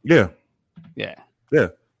 Yeah. Yeah. Yeah.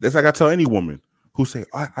 That's like I tell any woman who say,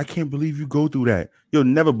 I can't believe you go through that. You'll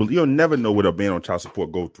never know what a man on child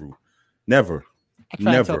support go through. Never. I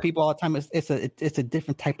try to tell people all the time it's a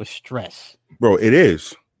different type of stress. Bro, it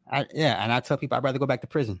is. And I tell people I'd rather go back to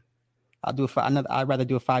prison. I'd rather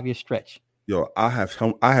do a 5-year stretch. Yo, I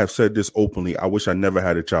have said this openly. I wish I never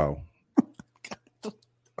had a child.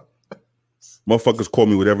 Motherfuckers call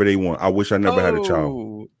me whatever they want. I wish I never had a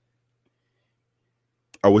child.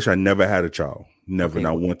 I wish I never had a child. Never,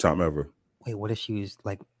 not one time ever. Wait, what if she was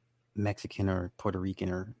like Mexican or Puerto Rican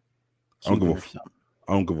or Cuban or something?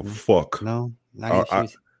 I don't give a fuck. No, not if she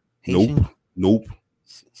was Haitian? Nope.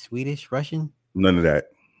 Swedish, Russian? None of that.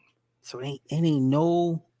 So it ain't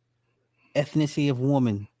no ethnicity of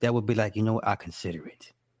woman that would be like, I consider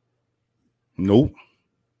it. Nope.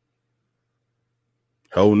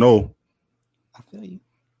 Hell no. I feel you.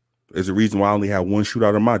 There's a reason why I only had one shoot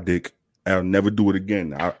out of my dick. I'll never do it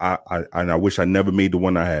again. I wish I never made the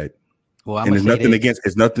one I had. Well, and it's nothing against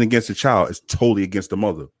the child. It's totally against the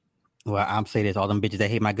mother. Well, I'm saying this, all them bitches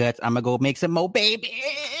that hate my guts, I'm gonna go make some more babies.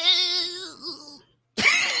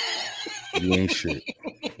 You ain't shit.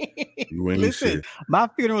 Listen, shit. My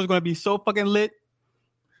funeral is gonna be so fucking lit.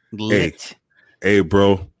 Hey,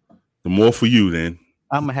 bro. The more for you, then.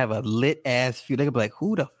 I'm gonna have a lit ass funeral. They're gonna be like,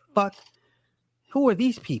 who the fuck? Who are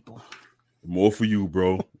these people? More for you,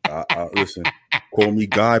 bro. Listen, call me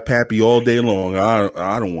Guy Pappy all day long.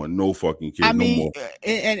 I don't want no fucking kid no more.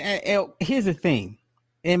 And here's the thing.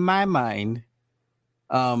 In my mind,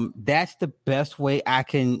 that's the best way I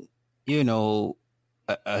can you know,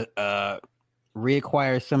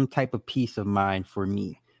 require some type of peace of mind for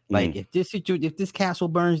me. Like if this castle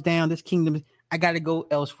burns down, this kingdom, I got to go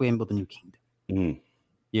elsewhere and build a new kingdom.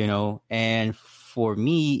 You know, and for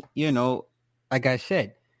me, you know, like I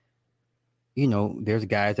said, you know, there's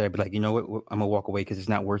guys that I'd be like, you know what, I'm gonna walk away because it's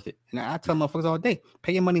not worth it. And I tell motherfuckers all day,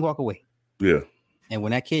 pay your money, walk away. Yeah. And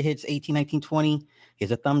when that kid hits 18, 19, 20,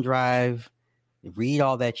 here's a thumb drive, read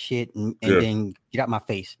all that shit, and then get out my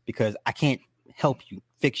face, because I can't help you,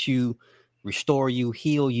 fix you, restore you,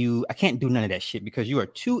 heal you. I can't do none of that shit because you are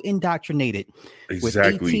too indoctrinated with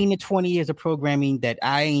 18 to 20 years of programming that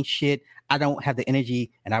I ain't shit. I don't have the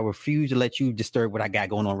energy, and I refuse to let you disturb what I got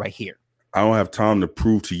going on right here. I don't have time to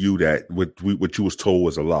prove to you that what you was told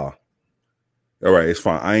was a lie. All right, it's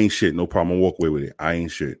fine. I ain't shit. No problem. I'll walk away with it. I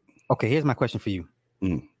ain't shit. Okay, here's my question for you.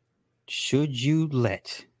 Should you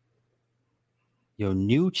let your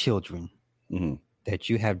new children that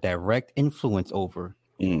you have direct influence over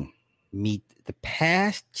meet the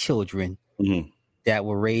past children that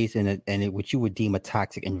were raised in what you would deem a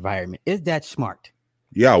toxic environment? Is that smart?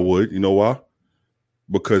 Yeah, I would. You know why?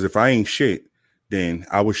 Because if I ain't shit, then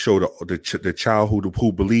I would show the child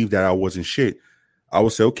who believed that I wasn't shit. I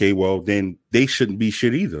would say, okay, well, then they shouldn't be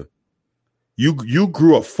shit either. You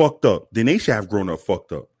grew up fucked up. Then they should have grown up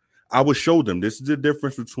fucked up. I would show them this is the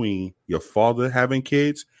difference between your father having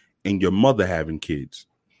kids and your mother having kids.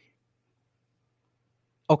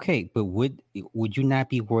 Okay, but would you not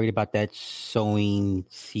be worried about that sowing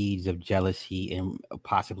seeds of jealousy and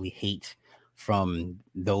possibly hate from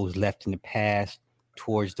those left in the past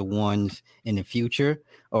towards the ones in the future,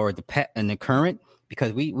 or in the current?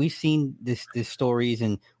 Because we've seen this stories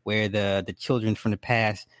and where the children from the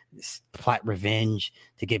past plot revenge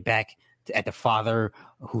to get back at the father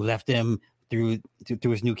who left them through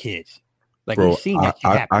his new kids. Like, bro, we've seen that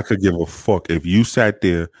shit happen. I could give a fuck if you sat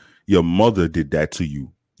there. Your mother did that to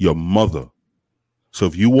you. Your mother. So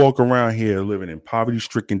if you walk around here living in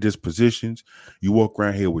poverty-stricken dispositions, you walk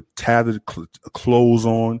around here with tattered clothes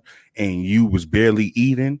on, and you was barely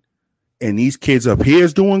eating, and these kids up here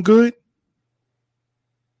is doing good,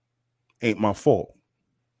 ain't my fault.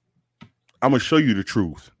 I'm going to show you the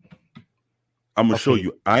truth. I'm going to show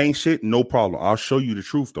you. I ain't shit, no problem. I'll show you the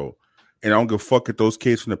truth, though. And I don't give a fuck if those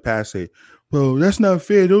kids from the past say, well, that's not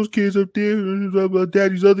fair. Those kids up there,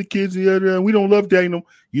 daddy's other kids, we don't love daddy. No,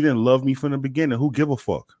 you didn't love me from the beginning. Who give a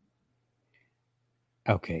fuck?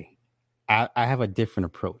 Okay. I have a different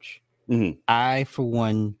approach. I, for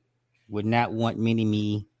one, would not want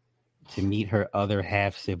Mini-Me to meet her other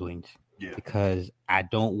half siblings because I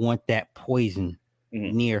don't want that poison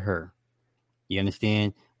near her. You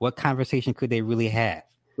understand? What conversation could they really have?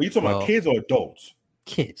 Well, you talking about kids or adults?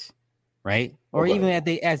 Kids. Right? Or even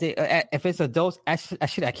if it's adults, I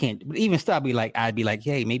can't. But even still, I'd be like,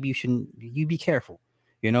 hey, maybe you be careful,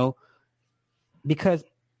 you know, because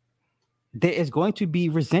there is going to be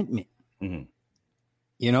resentment,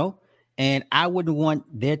 you know, and I wouldn't want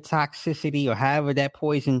their toxicity or however that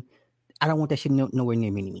poison. I don't want that shit nowhere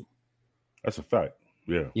near Mini-Me. That's a fact.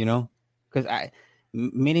 Yeah. You know, because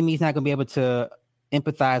Mini-Me's not going to be able to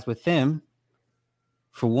empathize with them,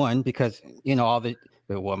 for one, because, you know,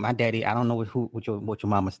 well, my daddy, I don't know what your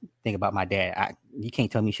mama think about my dad. You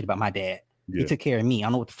can't tell me shit about my dad. He took care of me. I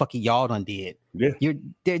don't know what the fuck y'all done did. Yeah,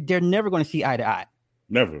 they're never going to see eye to eye.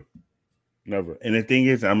 Never. And the thing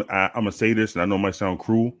is, I'm gonna say this, and I know it might sound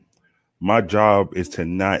cruel. My job is to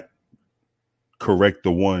not correct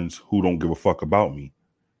the ones who don't give a fuck about me.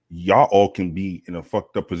 Y'all all can be in a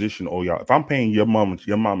fucked up position. Oh, y'all. If I'm paying your mom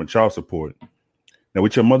and child support, now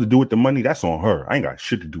what your mother do with the money, that's on her. I ain't got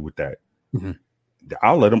shit to do with that.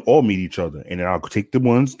 I'll let them all meet each other, and then I'll take the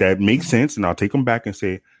ones that make sense, and I'll take them back and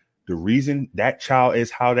say, the reason that child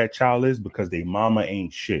is how that child is because they mama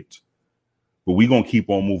ain't shit. But we gonna keep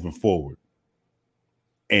on moving forward.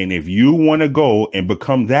 And if you want to go and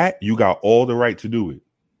become that, you got all the right to do it.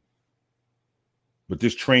 But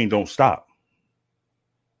this train don't stop.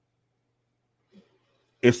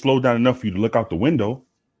 It slowed down enough for you to look out the window,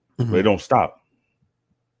 but it don't stop.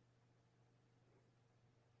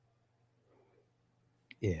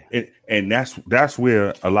 Yeah. And that's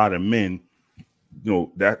where a lot of men, you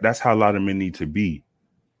know, that's how a lot of men need to be.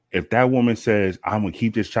 If that woman says, I'm gonna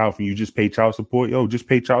keep this child from you, just pay child support, just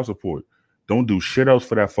pay child support. Don't do shit else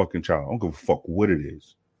for that fucking child. I don't give a fuck what it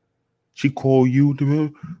is. She call you,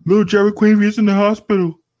 little Jerry Quavius in the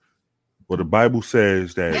hospital. Well, the Bible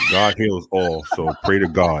says that God heals all, so pray to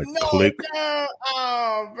God. Click. No.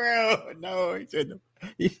 Oh, bro. No,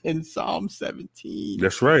 he's in Psalm 17.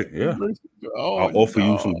 That's right. Yeah. I'll offer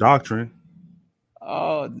you some doctrine.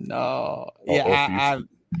 Oh no. Yeah,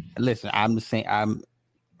 listen, I'm just saying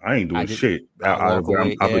I ain't doing shit. I Out of walk what I'm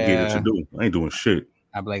away. obligated to Yeah. do. I ain't doing shit.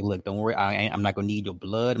 I'm like, look, don't worry. I'm not gonna need your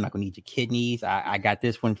blood. I'm not gonna need your kidneys. I got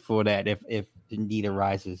this one for that. If the need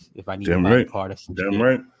arises, if I need a Damn body right. part or some Damn shit.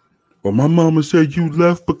 right. Well, my mama said you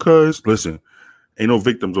left because listen, ain't no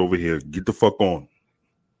victims over here. Get the fuck on.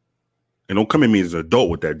 And don't come at me as an adult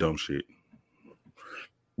with that dumb shit.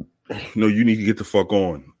 No, you need to get the fuck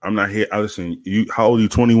on. I'm not here. Listen, you how old are you?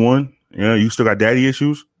 21? Yeah, you still got daddy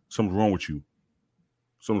issues? Something's wrong with you.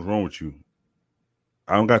 Something's wrong with you.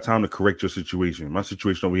 I don't got time to correct your situation. My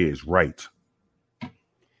situation over here is right.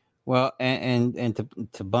 Well, and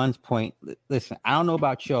to Bun's point, listen, I don't know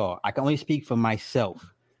about y'all. I can only speak for myself.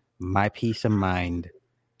 My peace of mind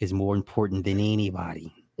is more important than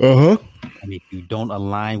anybody. Uh-huh. And if you don't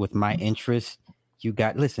align with my interests,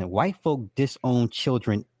 listen, white folk disown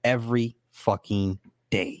children every fucking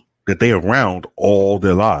day. That they around all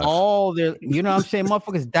their lives. You know what I'm saying?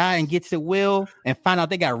 Motherfuckers die and gets at will and find out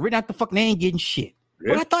they got written out the fucking, they ain't getting shit.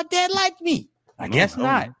 Yeah. But I thought dad liked me. I guess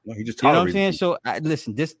not. No, he just you know what I'm saying? So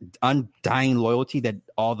listen, this undying loyalty that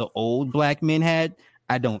all the old black men had,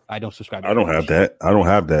 I don't subscribe to. I don't have that. I don't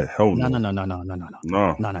have that. Hell no.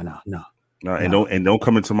 No. And don't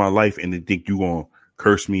come into my life and then think you gonna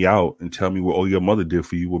curse me out and tell me what all your mother did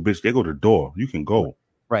for you. Well, bitch, they go to the door. You can go.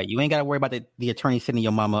 Right. You ain't gotta worry about the attorney sending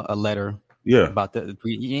your mama a letter. Yeah. About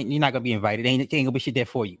you're not gonna be invited. Ain't gonna be shit there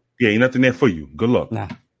for you. Yeah, ain't nothing there for you. Good luck. Nah.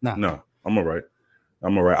 I'm all right.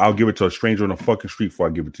 I'll give it to a stranger on the fucking street before I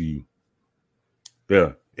give it to you.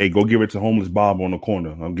 Yeah. Hey, go give it to homeless Bob on the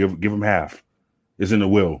corner. I'll give him half. It's in the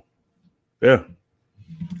will. Yeah.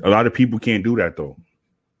 A lot of people can't do that though.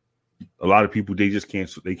 A lot of people, they just can't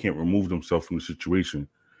remove themselves from the situation.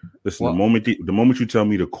 Listen, the moment you tell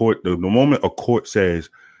me the moment a court says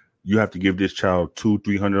you have to give this child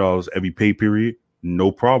 $200-$300 every pay period,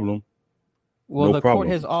 no problem. Well, the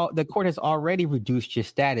court has already reduced your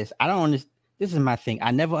status. I don't understand. This is my thing.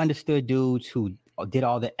 I never understood dudes who did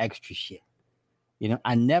all the extra shit. You know,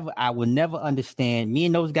 I will never understand. Me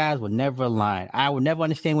and those guys will never align. I will never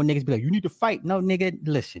understand when niggas be like, you need to fight. No, nigga,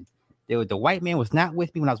 listen. The white man was not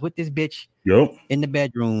with me when I was with this bitch in the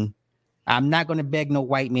bedroom. I'm not going to beg no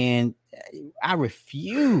white man. I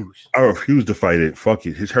refuse. I refuse to fight it. Fuck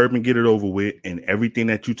it. His hurt me, get it over with. And everything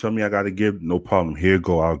that you tell me I got to give, no problem. Here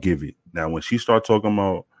go. I'll give it. Now, when she start talking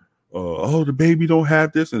about, the baby don't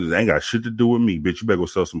have this, and it ain't got shit to do with me, bitch. You better go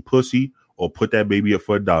sell some pussy or put that baby up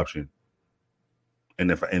for adoption. And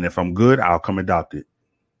if I'm good, I'll come adopt it.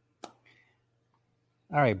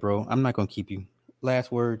 All right, bro. I'm not gonna keep you.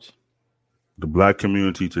 Last words. The black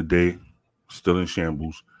community today still in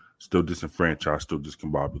shambles, still disenfranchised, still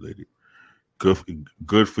discombobulated.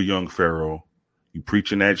 Good for young Pharaoh. You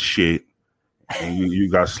preaching that shit, and you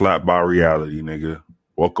got slapped by reality, nigga.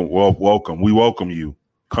 Welcome. We welcome you.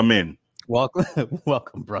 Come in.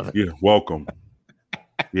 Welcome, brother. Yeah, welcome.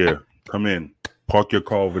 Yeah, come in. Park your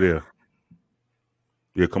car over there.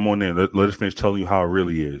 Yeah, come on in. Let us finish telling you how it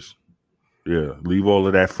really is. Yeah, leave all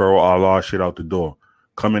of that Pharaoh Allah shit out the door.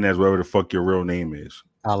 Come in as whatever the fuck your real name is.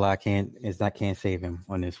 Allah can't save him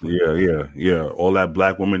on this one. Yeah. All that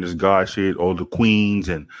black woman is God shit, all the queens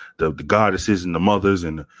and the goddesses and the mothers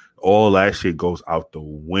and all that shit goes out the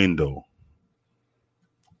window.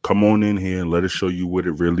 Come on in here and let us show you what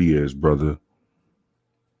it really is, brother.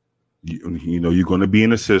 You know, you're going to be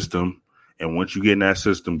in a system, and once you get in that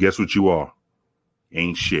system, guess what you are?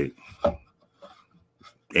 Ain't shit.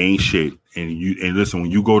 And listen, when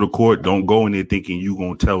you go to court, don't go in there thinking you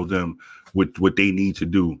going to tell them what they need to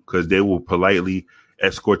do, because they will politely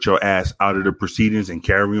escort your ass out of the proceedings and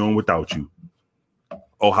carry on without you.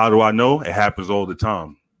 Oh, how do I know? It happens all the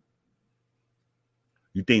time.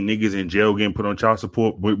 You think niggas in jail getting put on child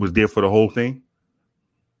support was there for the whole thing?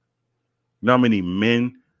 You know how many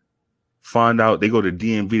men find out they go to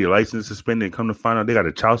DMV, their license suspended, and come to find out they got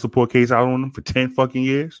a child support case out on them for 10 fucking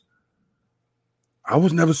years? I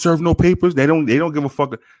was never served no papers. They don't give a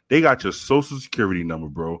fuck. They got your social security number,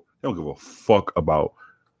 bro. They don't give a fuck about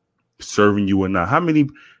serving you or not. How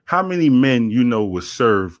many men you know would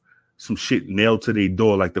serve some shit nailed to their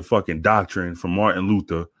door like the fucking doctrine from Martin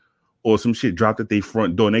Luther, or some shit dropped at their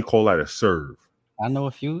front door and they call that a serve? I know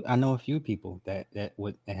a few people that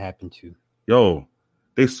would happen to. Yo,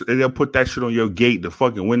 they'll put that shit on your gate, the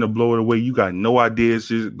fucking window blow it away. You got no idea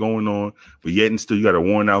shit going on, but yet and still you got a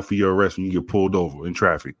warrant out for your arrest when you get pulled over in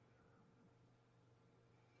traffic.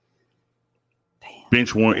 Damn.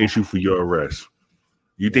 Bench warrant issue for your arrest.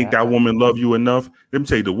 You think that woman love you enough? Let me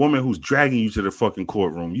tell you, the woman who's dragging you to the fucking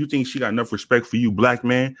courtroom, you think she got enough respect for you, black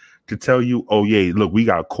man, to tell you, oh yeah, look, we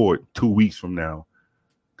got court 2 weeks from now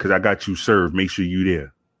because I got you served. Make sure you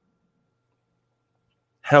there.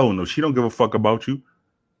 Hell no, she don't give a fuck about you.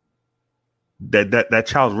 that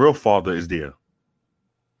child's real father is there.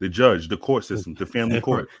 The judge, the court system, the family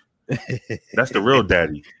court. That's the real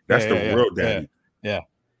daddy. That's the real daddy. Yeah.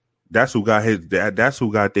 That's who got his dad. That's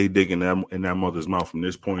who got they dick in that mother's mouth from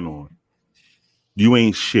this point on. You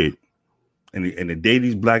ain't shit. And the day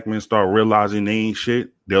these black men start realizing they ain't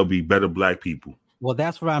shit, they'll be better black people. Well,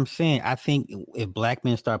 that's what I'm saying. I think if black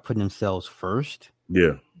men start putting themselves first,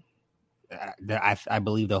 yeah, I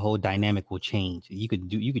believe the whole dynamic will change. You could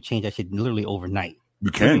change that shit literally overnight.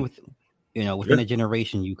 You can. Within a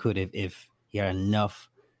generation, you could if you had enough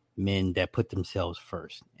men that put themselves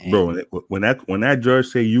first. And bro, when that judge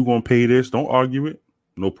say you gonna pay this, don't argue it.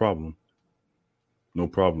 No problem. No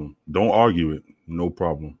problem. Don't argue it. No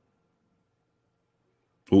problem.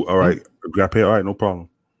 Ooh, all right. Got paid. All right, no problem.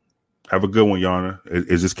 Have a good one, Your Honor.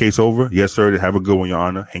 Is this case over? Yes, sir. Have a good one, Your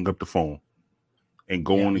Honor. Hang up the phone and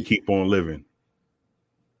go on and keep on living.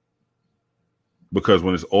 Because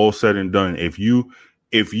when it's all said and done, if you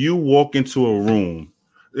walk into a room,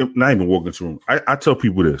 not even walk into a room, I tell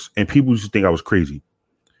people this, and people used to think I was crazy.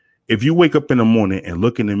 If you wake up in the morning and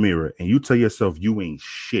look in the mirror and you tell yourself you ain't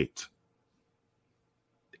shit,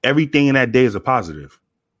 everything in that day is a positive.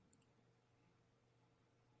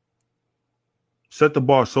 Set the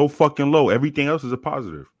bar so fucking low. Everything else is a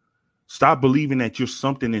positive. Stop believing that you're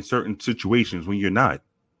something in certain situations when you're not.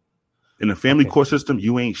 In the family court system,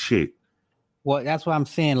 you ain't shit. Well, that's what I'm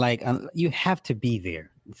saying. Like, you have to be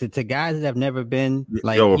there. To guys that have never been,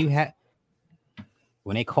 like, you have.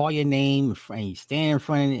 When they call your name and you stand in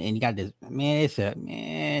front of it and you got this,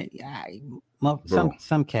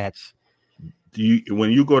 some cats.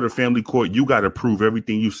 When you go to family court, you got to prove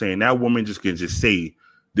everything you saying. That woman just can just say,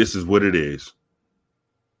 this is what it is.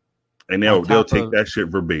 And they'll take that shit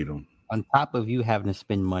verbatim. On top of you having to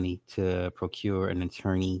spend money to procure an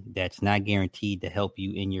attorney that's not guaranteed to help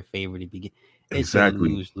you in your favor to begin. It's a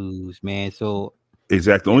lose-lose, man. So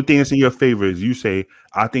exactly. The only thing that's in your favor is you say,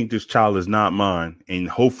 I think this child is not mine, and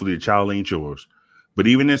hopefully the child ain't yours. But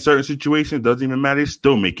even in certain situations, it doesn't even matter. They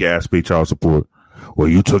still make your ass pay child support. Well,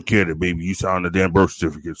 you took care of the baby. You signed the damn birth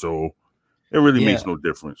certificate, so it really makes no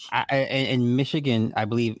difference. In Michigan, I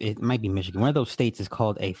believe it might be Michigan. One of those states is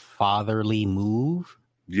called a fatherly move.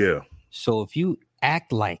 Yeah. So if you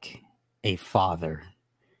act like a father,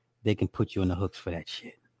 they can put you on the hooks for that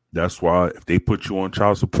shit. That's why if they put you on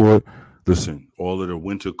child support, listen, all of the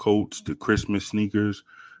winter coats, the Christmas sneakers,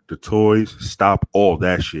 the toys, stop all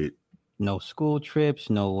that shit. No school trips,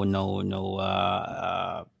 no,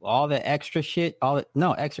 all the extra shit,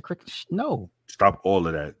 extracurricular, no. Stop all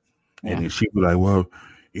of that. Yeah. And then she be like, well,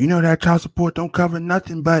 you know that child support don't cover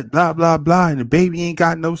nothing but blah, blah, blah, and the baby ain't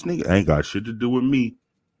got no sneakers. Ain't got shit to do with me.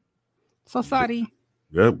 So sorry.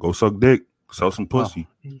 Yep, go suck dick. Sell some pussy.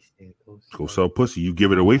 Go sell pussy. You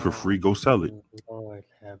give it away for free. Go sell it. Lord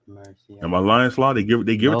have mercy. Am I lying, Slaw? They give it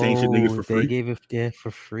to ancient niggas for free. They gave it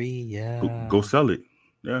for free. Yeah. Go sell it.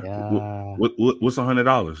 Yeah. What's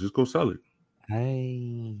 $100? Just go sell it.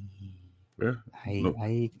 Hey. Yeah.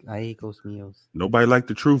 Ahí goes míos. Nobody like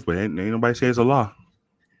the truth, but ain't nobody say it's a lie.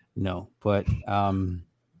 No, but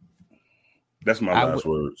that's my last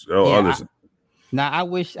words. Listen. Now I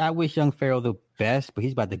wish young Pharaoh the best, but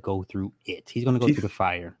he's about to go through it. He's going to go through the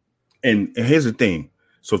fire. And here's the thing.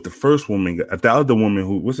 So if the other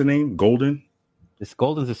woman what's her name? Golden? This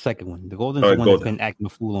Golden's the second one. The Golden's the one that's been acting a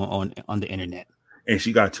fool on the internet. And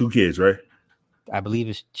she got 2 kids, right? I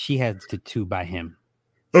believe she has the 2 by him.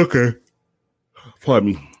 Okay.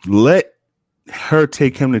 Pardon me. Let her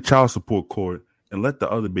take him to child support court and let the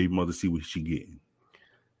other baby mother see what she getting.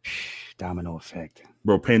 Domino effect.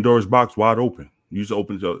 Bro, Pandora's box wide open. You just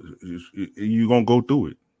open it. You're going to go through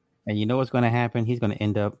it. And you know what's going to happen? He's going to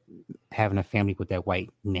end up having a family with that white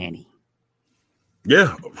nanny.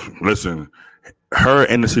 Yeah. Listen, her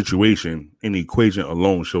and the situation in the equation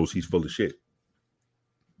alone shows he's full of shit.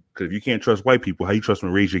 Because if you can't trust white people, how you trust them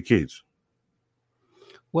to raise your kids?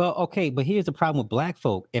 Well, okay, but here's the problem with black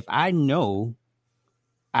folk. If I know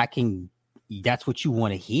that's what you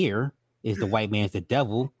want to hear is the white man's the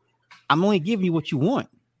devil, I'm only giving you what you want.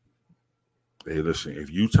 Hey, listen,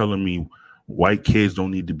 if you telling me white kids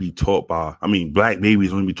don't need to be taught black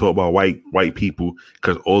babies don't need to be taught by white people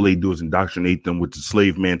because all they do is indoctrinate them with the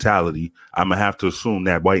slave mentality, I'm going to have to assume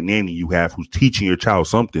that white nanny you have who's teaching your child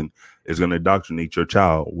something is going to indoctrinate your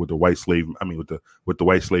child with the white slave, with the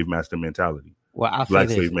white slave master mentality. Well, I'll black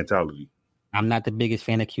say slave mentality. I'm not the biggest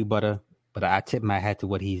fan of Q Butter, but I tip my hat to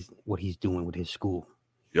what he's doing with his school.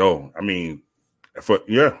 Yo,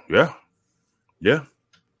 yeah.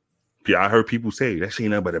 I heard people say that ain't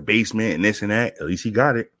nothing but a basement and this and that. At least he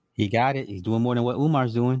got it. He got it. He's doing more than what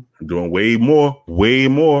Umar's doing. Doing way more.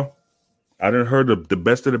 I done heard the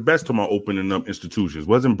best of the best talking about opening up institutions.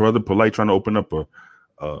 Wasn't Brother Polite trying to open up a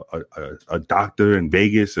doctor in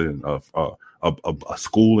Vegas and a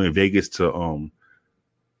school in Vegas to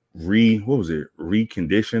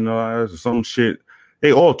recondition or some shit?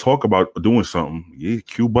 They all talk about doing something. Yeah,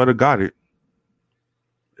 Q Butter got it.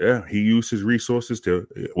 Yeah, he used his resources to,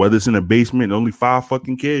 whether it's in a basement, only 5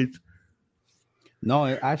 fucking kids.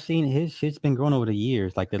 No, I've seen his shit's been growing over the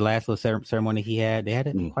years. Like the last little ceremony he had, they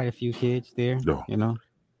had quite a few kids there. No. You know,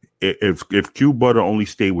 if Q Butter only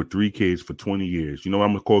stayed with 3 kids for 20 years, you know what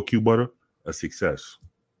I'm gonna call Q Butter? A success.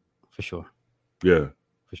 For sure. Yeah,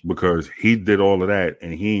 because he did all of that,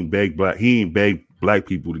 and he ain't begged black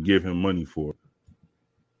people to give him money for it.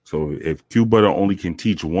 So if Q Butter only can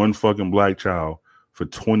teach one fucking black child for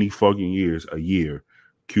 20 fucking years a year,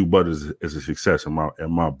 Q Butter is a success in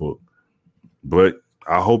my book. But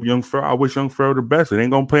I wish Young Pharaoh the best. It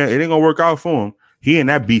ain't gonna work out for him. He in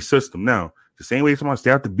that beast system now. The same way somebody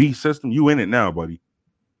stay out the beast system, you in it now, buddy.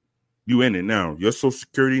 You in it now. Your social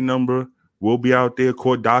security number will be out there,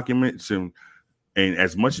 court documents, and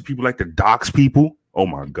as much as people like to dox people, oh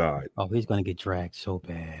my God. Oh, he's gonna get dragged so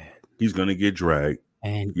bad. He's gonna get dragged.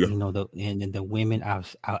 And you know the women, I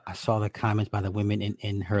saw the comments by the women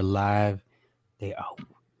in her live. They are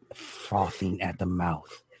frothing at the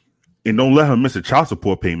mouth. And don't let her miss a child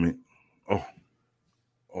support payment. Oh.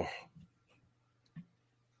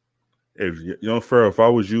 If Young Pharaoh, if I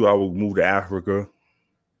was you, I would move to Africa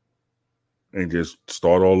and just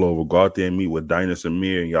start all over. Go out there and meet with Dinah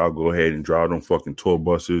Samir, and y'all go ahead and drive them fucking tour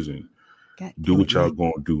buses and do what y'all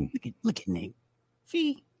gonna do. Look at Nick.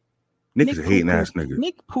 See, Nick is a hating ass nigga.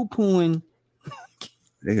 Nick poo-pooing.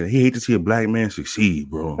 Nigga, he hate to see a black man succeed,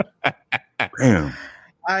 bro. Damn.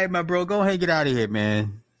 All right, my bro, go ahead and get out of here,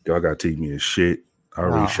 man. Y'all gotta take me a shit. I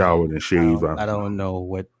already showered and shaved. I don't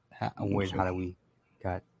know how we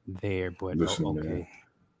got there, but listen, okay. Man.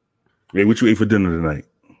 Hey, what you ate for dinner tonight?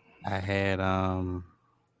 I had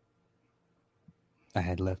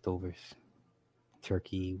leftovers,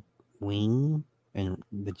 turkey wing and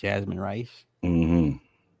the jasmine rice. Mm-hmm.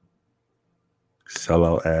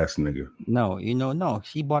 Sellout ass nigga. No.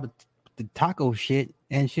 She bought the taco shit,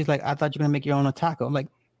 and she's like, "I thought you were gonna make your own taco." I'm like,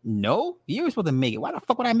 "No, you were supposed to make it. Why the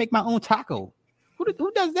fuck would I make my own taco?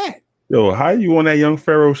 Who does that?" Yo, how you on that Young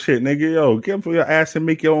Pharaoh shit, nigga? Yo, get up for your ass and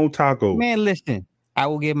make your own taco. Man, listen, I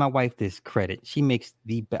will give my wife this credit. She makes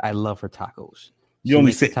I love her tacos. You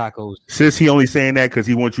only say tacos. Sis, he only saying that because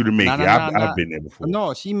he wants you to make it. I've been there before.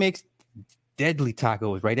 No, she makes deadly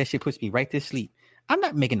tacos, right? That shit puts me right to sleep. I'm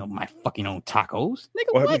not making my fucking own tacos.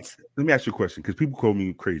 Nigga, what? Let me ask you a question, because people call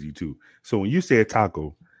me crazy too. So when you say a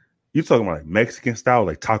taco, you talking about like Mexican style,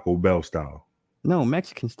 like Taco Bell style? No,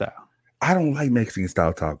 Mexican style. I don't like Mexican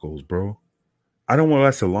style tacos, bro. I don't want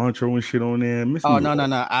that cilantro and shit on there.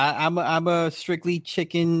 No. I'm a strictly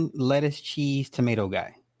chicken, lettuce, cheese, tomato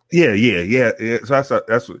guy. Yeah. So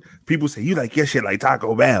that's what people say. You like your shit like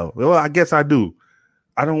Taco Bell? Well, I guess I do.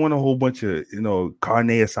 I don't want a whole bunch of carne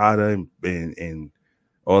asada and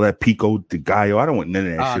all that pico de gallo. I don't want none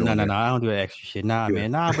of that shit. No. I don't do that extra shit.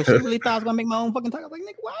 Man. But she really thought I was gonna make my own fucking taco. Like,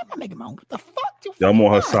 nigga, why am I making my own? What the fuck? I'm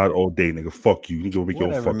on her side all day, nigga. Fuck you. You go make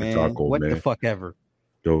your own fucking taco, what man. What the fuck ever?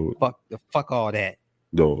 Yo, fuck all that.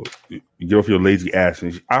 Yo, you get off your lazy ass.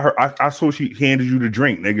 And I saw she handed you the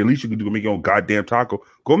drink, nigga. At least you could make your own goddamn taco.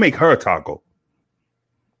 Go make her a taco.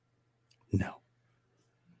 No.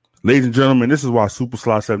 Ladies and gentlemen, this is why Super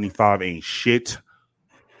Slot 75 ain't shit.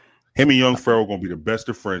 Him and Young Pharaoh gonna be the best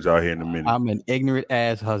of friends out here in a minute. I'm an ignorant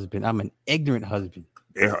ass husband. I'm an ignorant husband.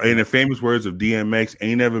 In the famous words of DMX,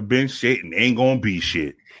 ain't never been shit and ain't gonna be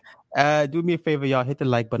shit. Do me a favor, y'all. Hit the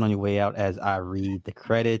like button on your way out as I read the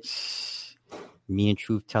credits. Me and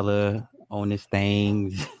Truth Teller on this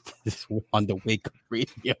thing. This on the Wake Up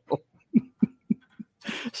Radio.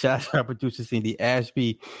 Shout out to our producer Cindy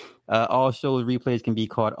Ashby. All shows replays can be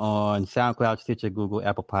caught on SoundCloud, Stitcher, Google,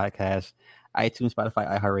 Apple Podcasts, iTunes,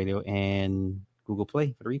 Spotify, iHeartRadio, and Google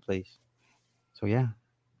Play for the replays. So yeah.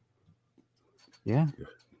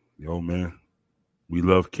 Yo, man, we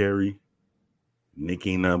love Kerry. Nick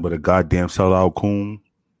ain't nothing but a goddamn sellout coon.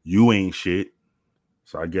 You ain't shit.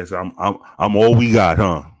 So I guess I'm all we got,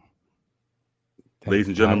 huh? Ladies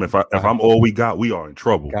and gentlemen, if I'm all we got, we are in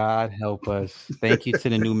trouble. God help us. Thank you to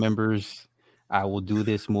the new members. I will do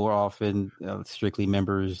this more often. Strictly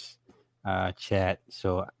members chat.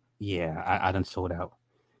 So yeah, I done sold out.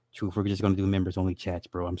 Truth, we're just gonna do members only chats,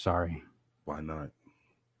 bro. I'm sorry. Why not?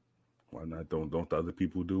 Don't the other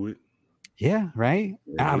people do it? Yeah, right.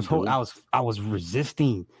 Yeah, I was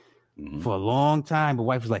resisting for a long time, but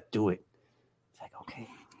wife was like, "Do it." It's like, okay.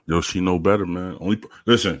 Yo, she know better, man.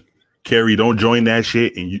 Listen, Kerry, don't join that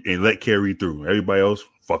shit and let Kerry through. Everybody else,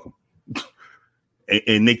 fuck him.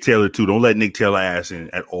 and Nick Taylor too. Don't let Nick Taylor ass in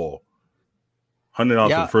at all. $100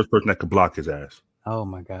 for the first person that could block his ass. Oh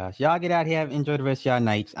my gosh. Y'all get out here. Enjoy the rest of y'all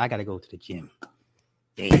nights. I gotta go to the gym.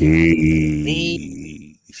 Peace.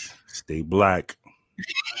 Stay black.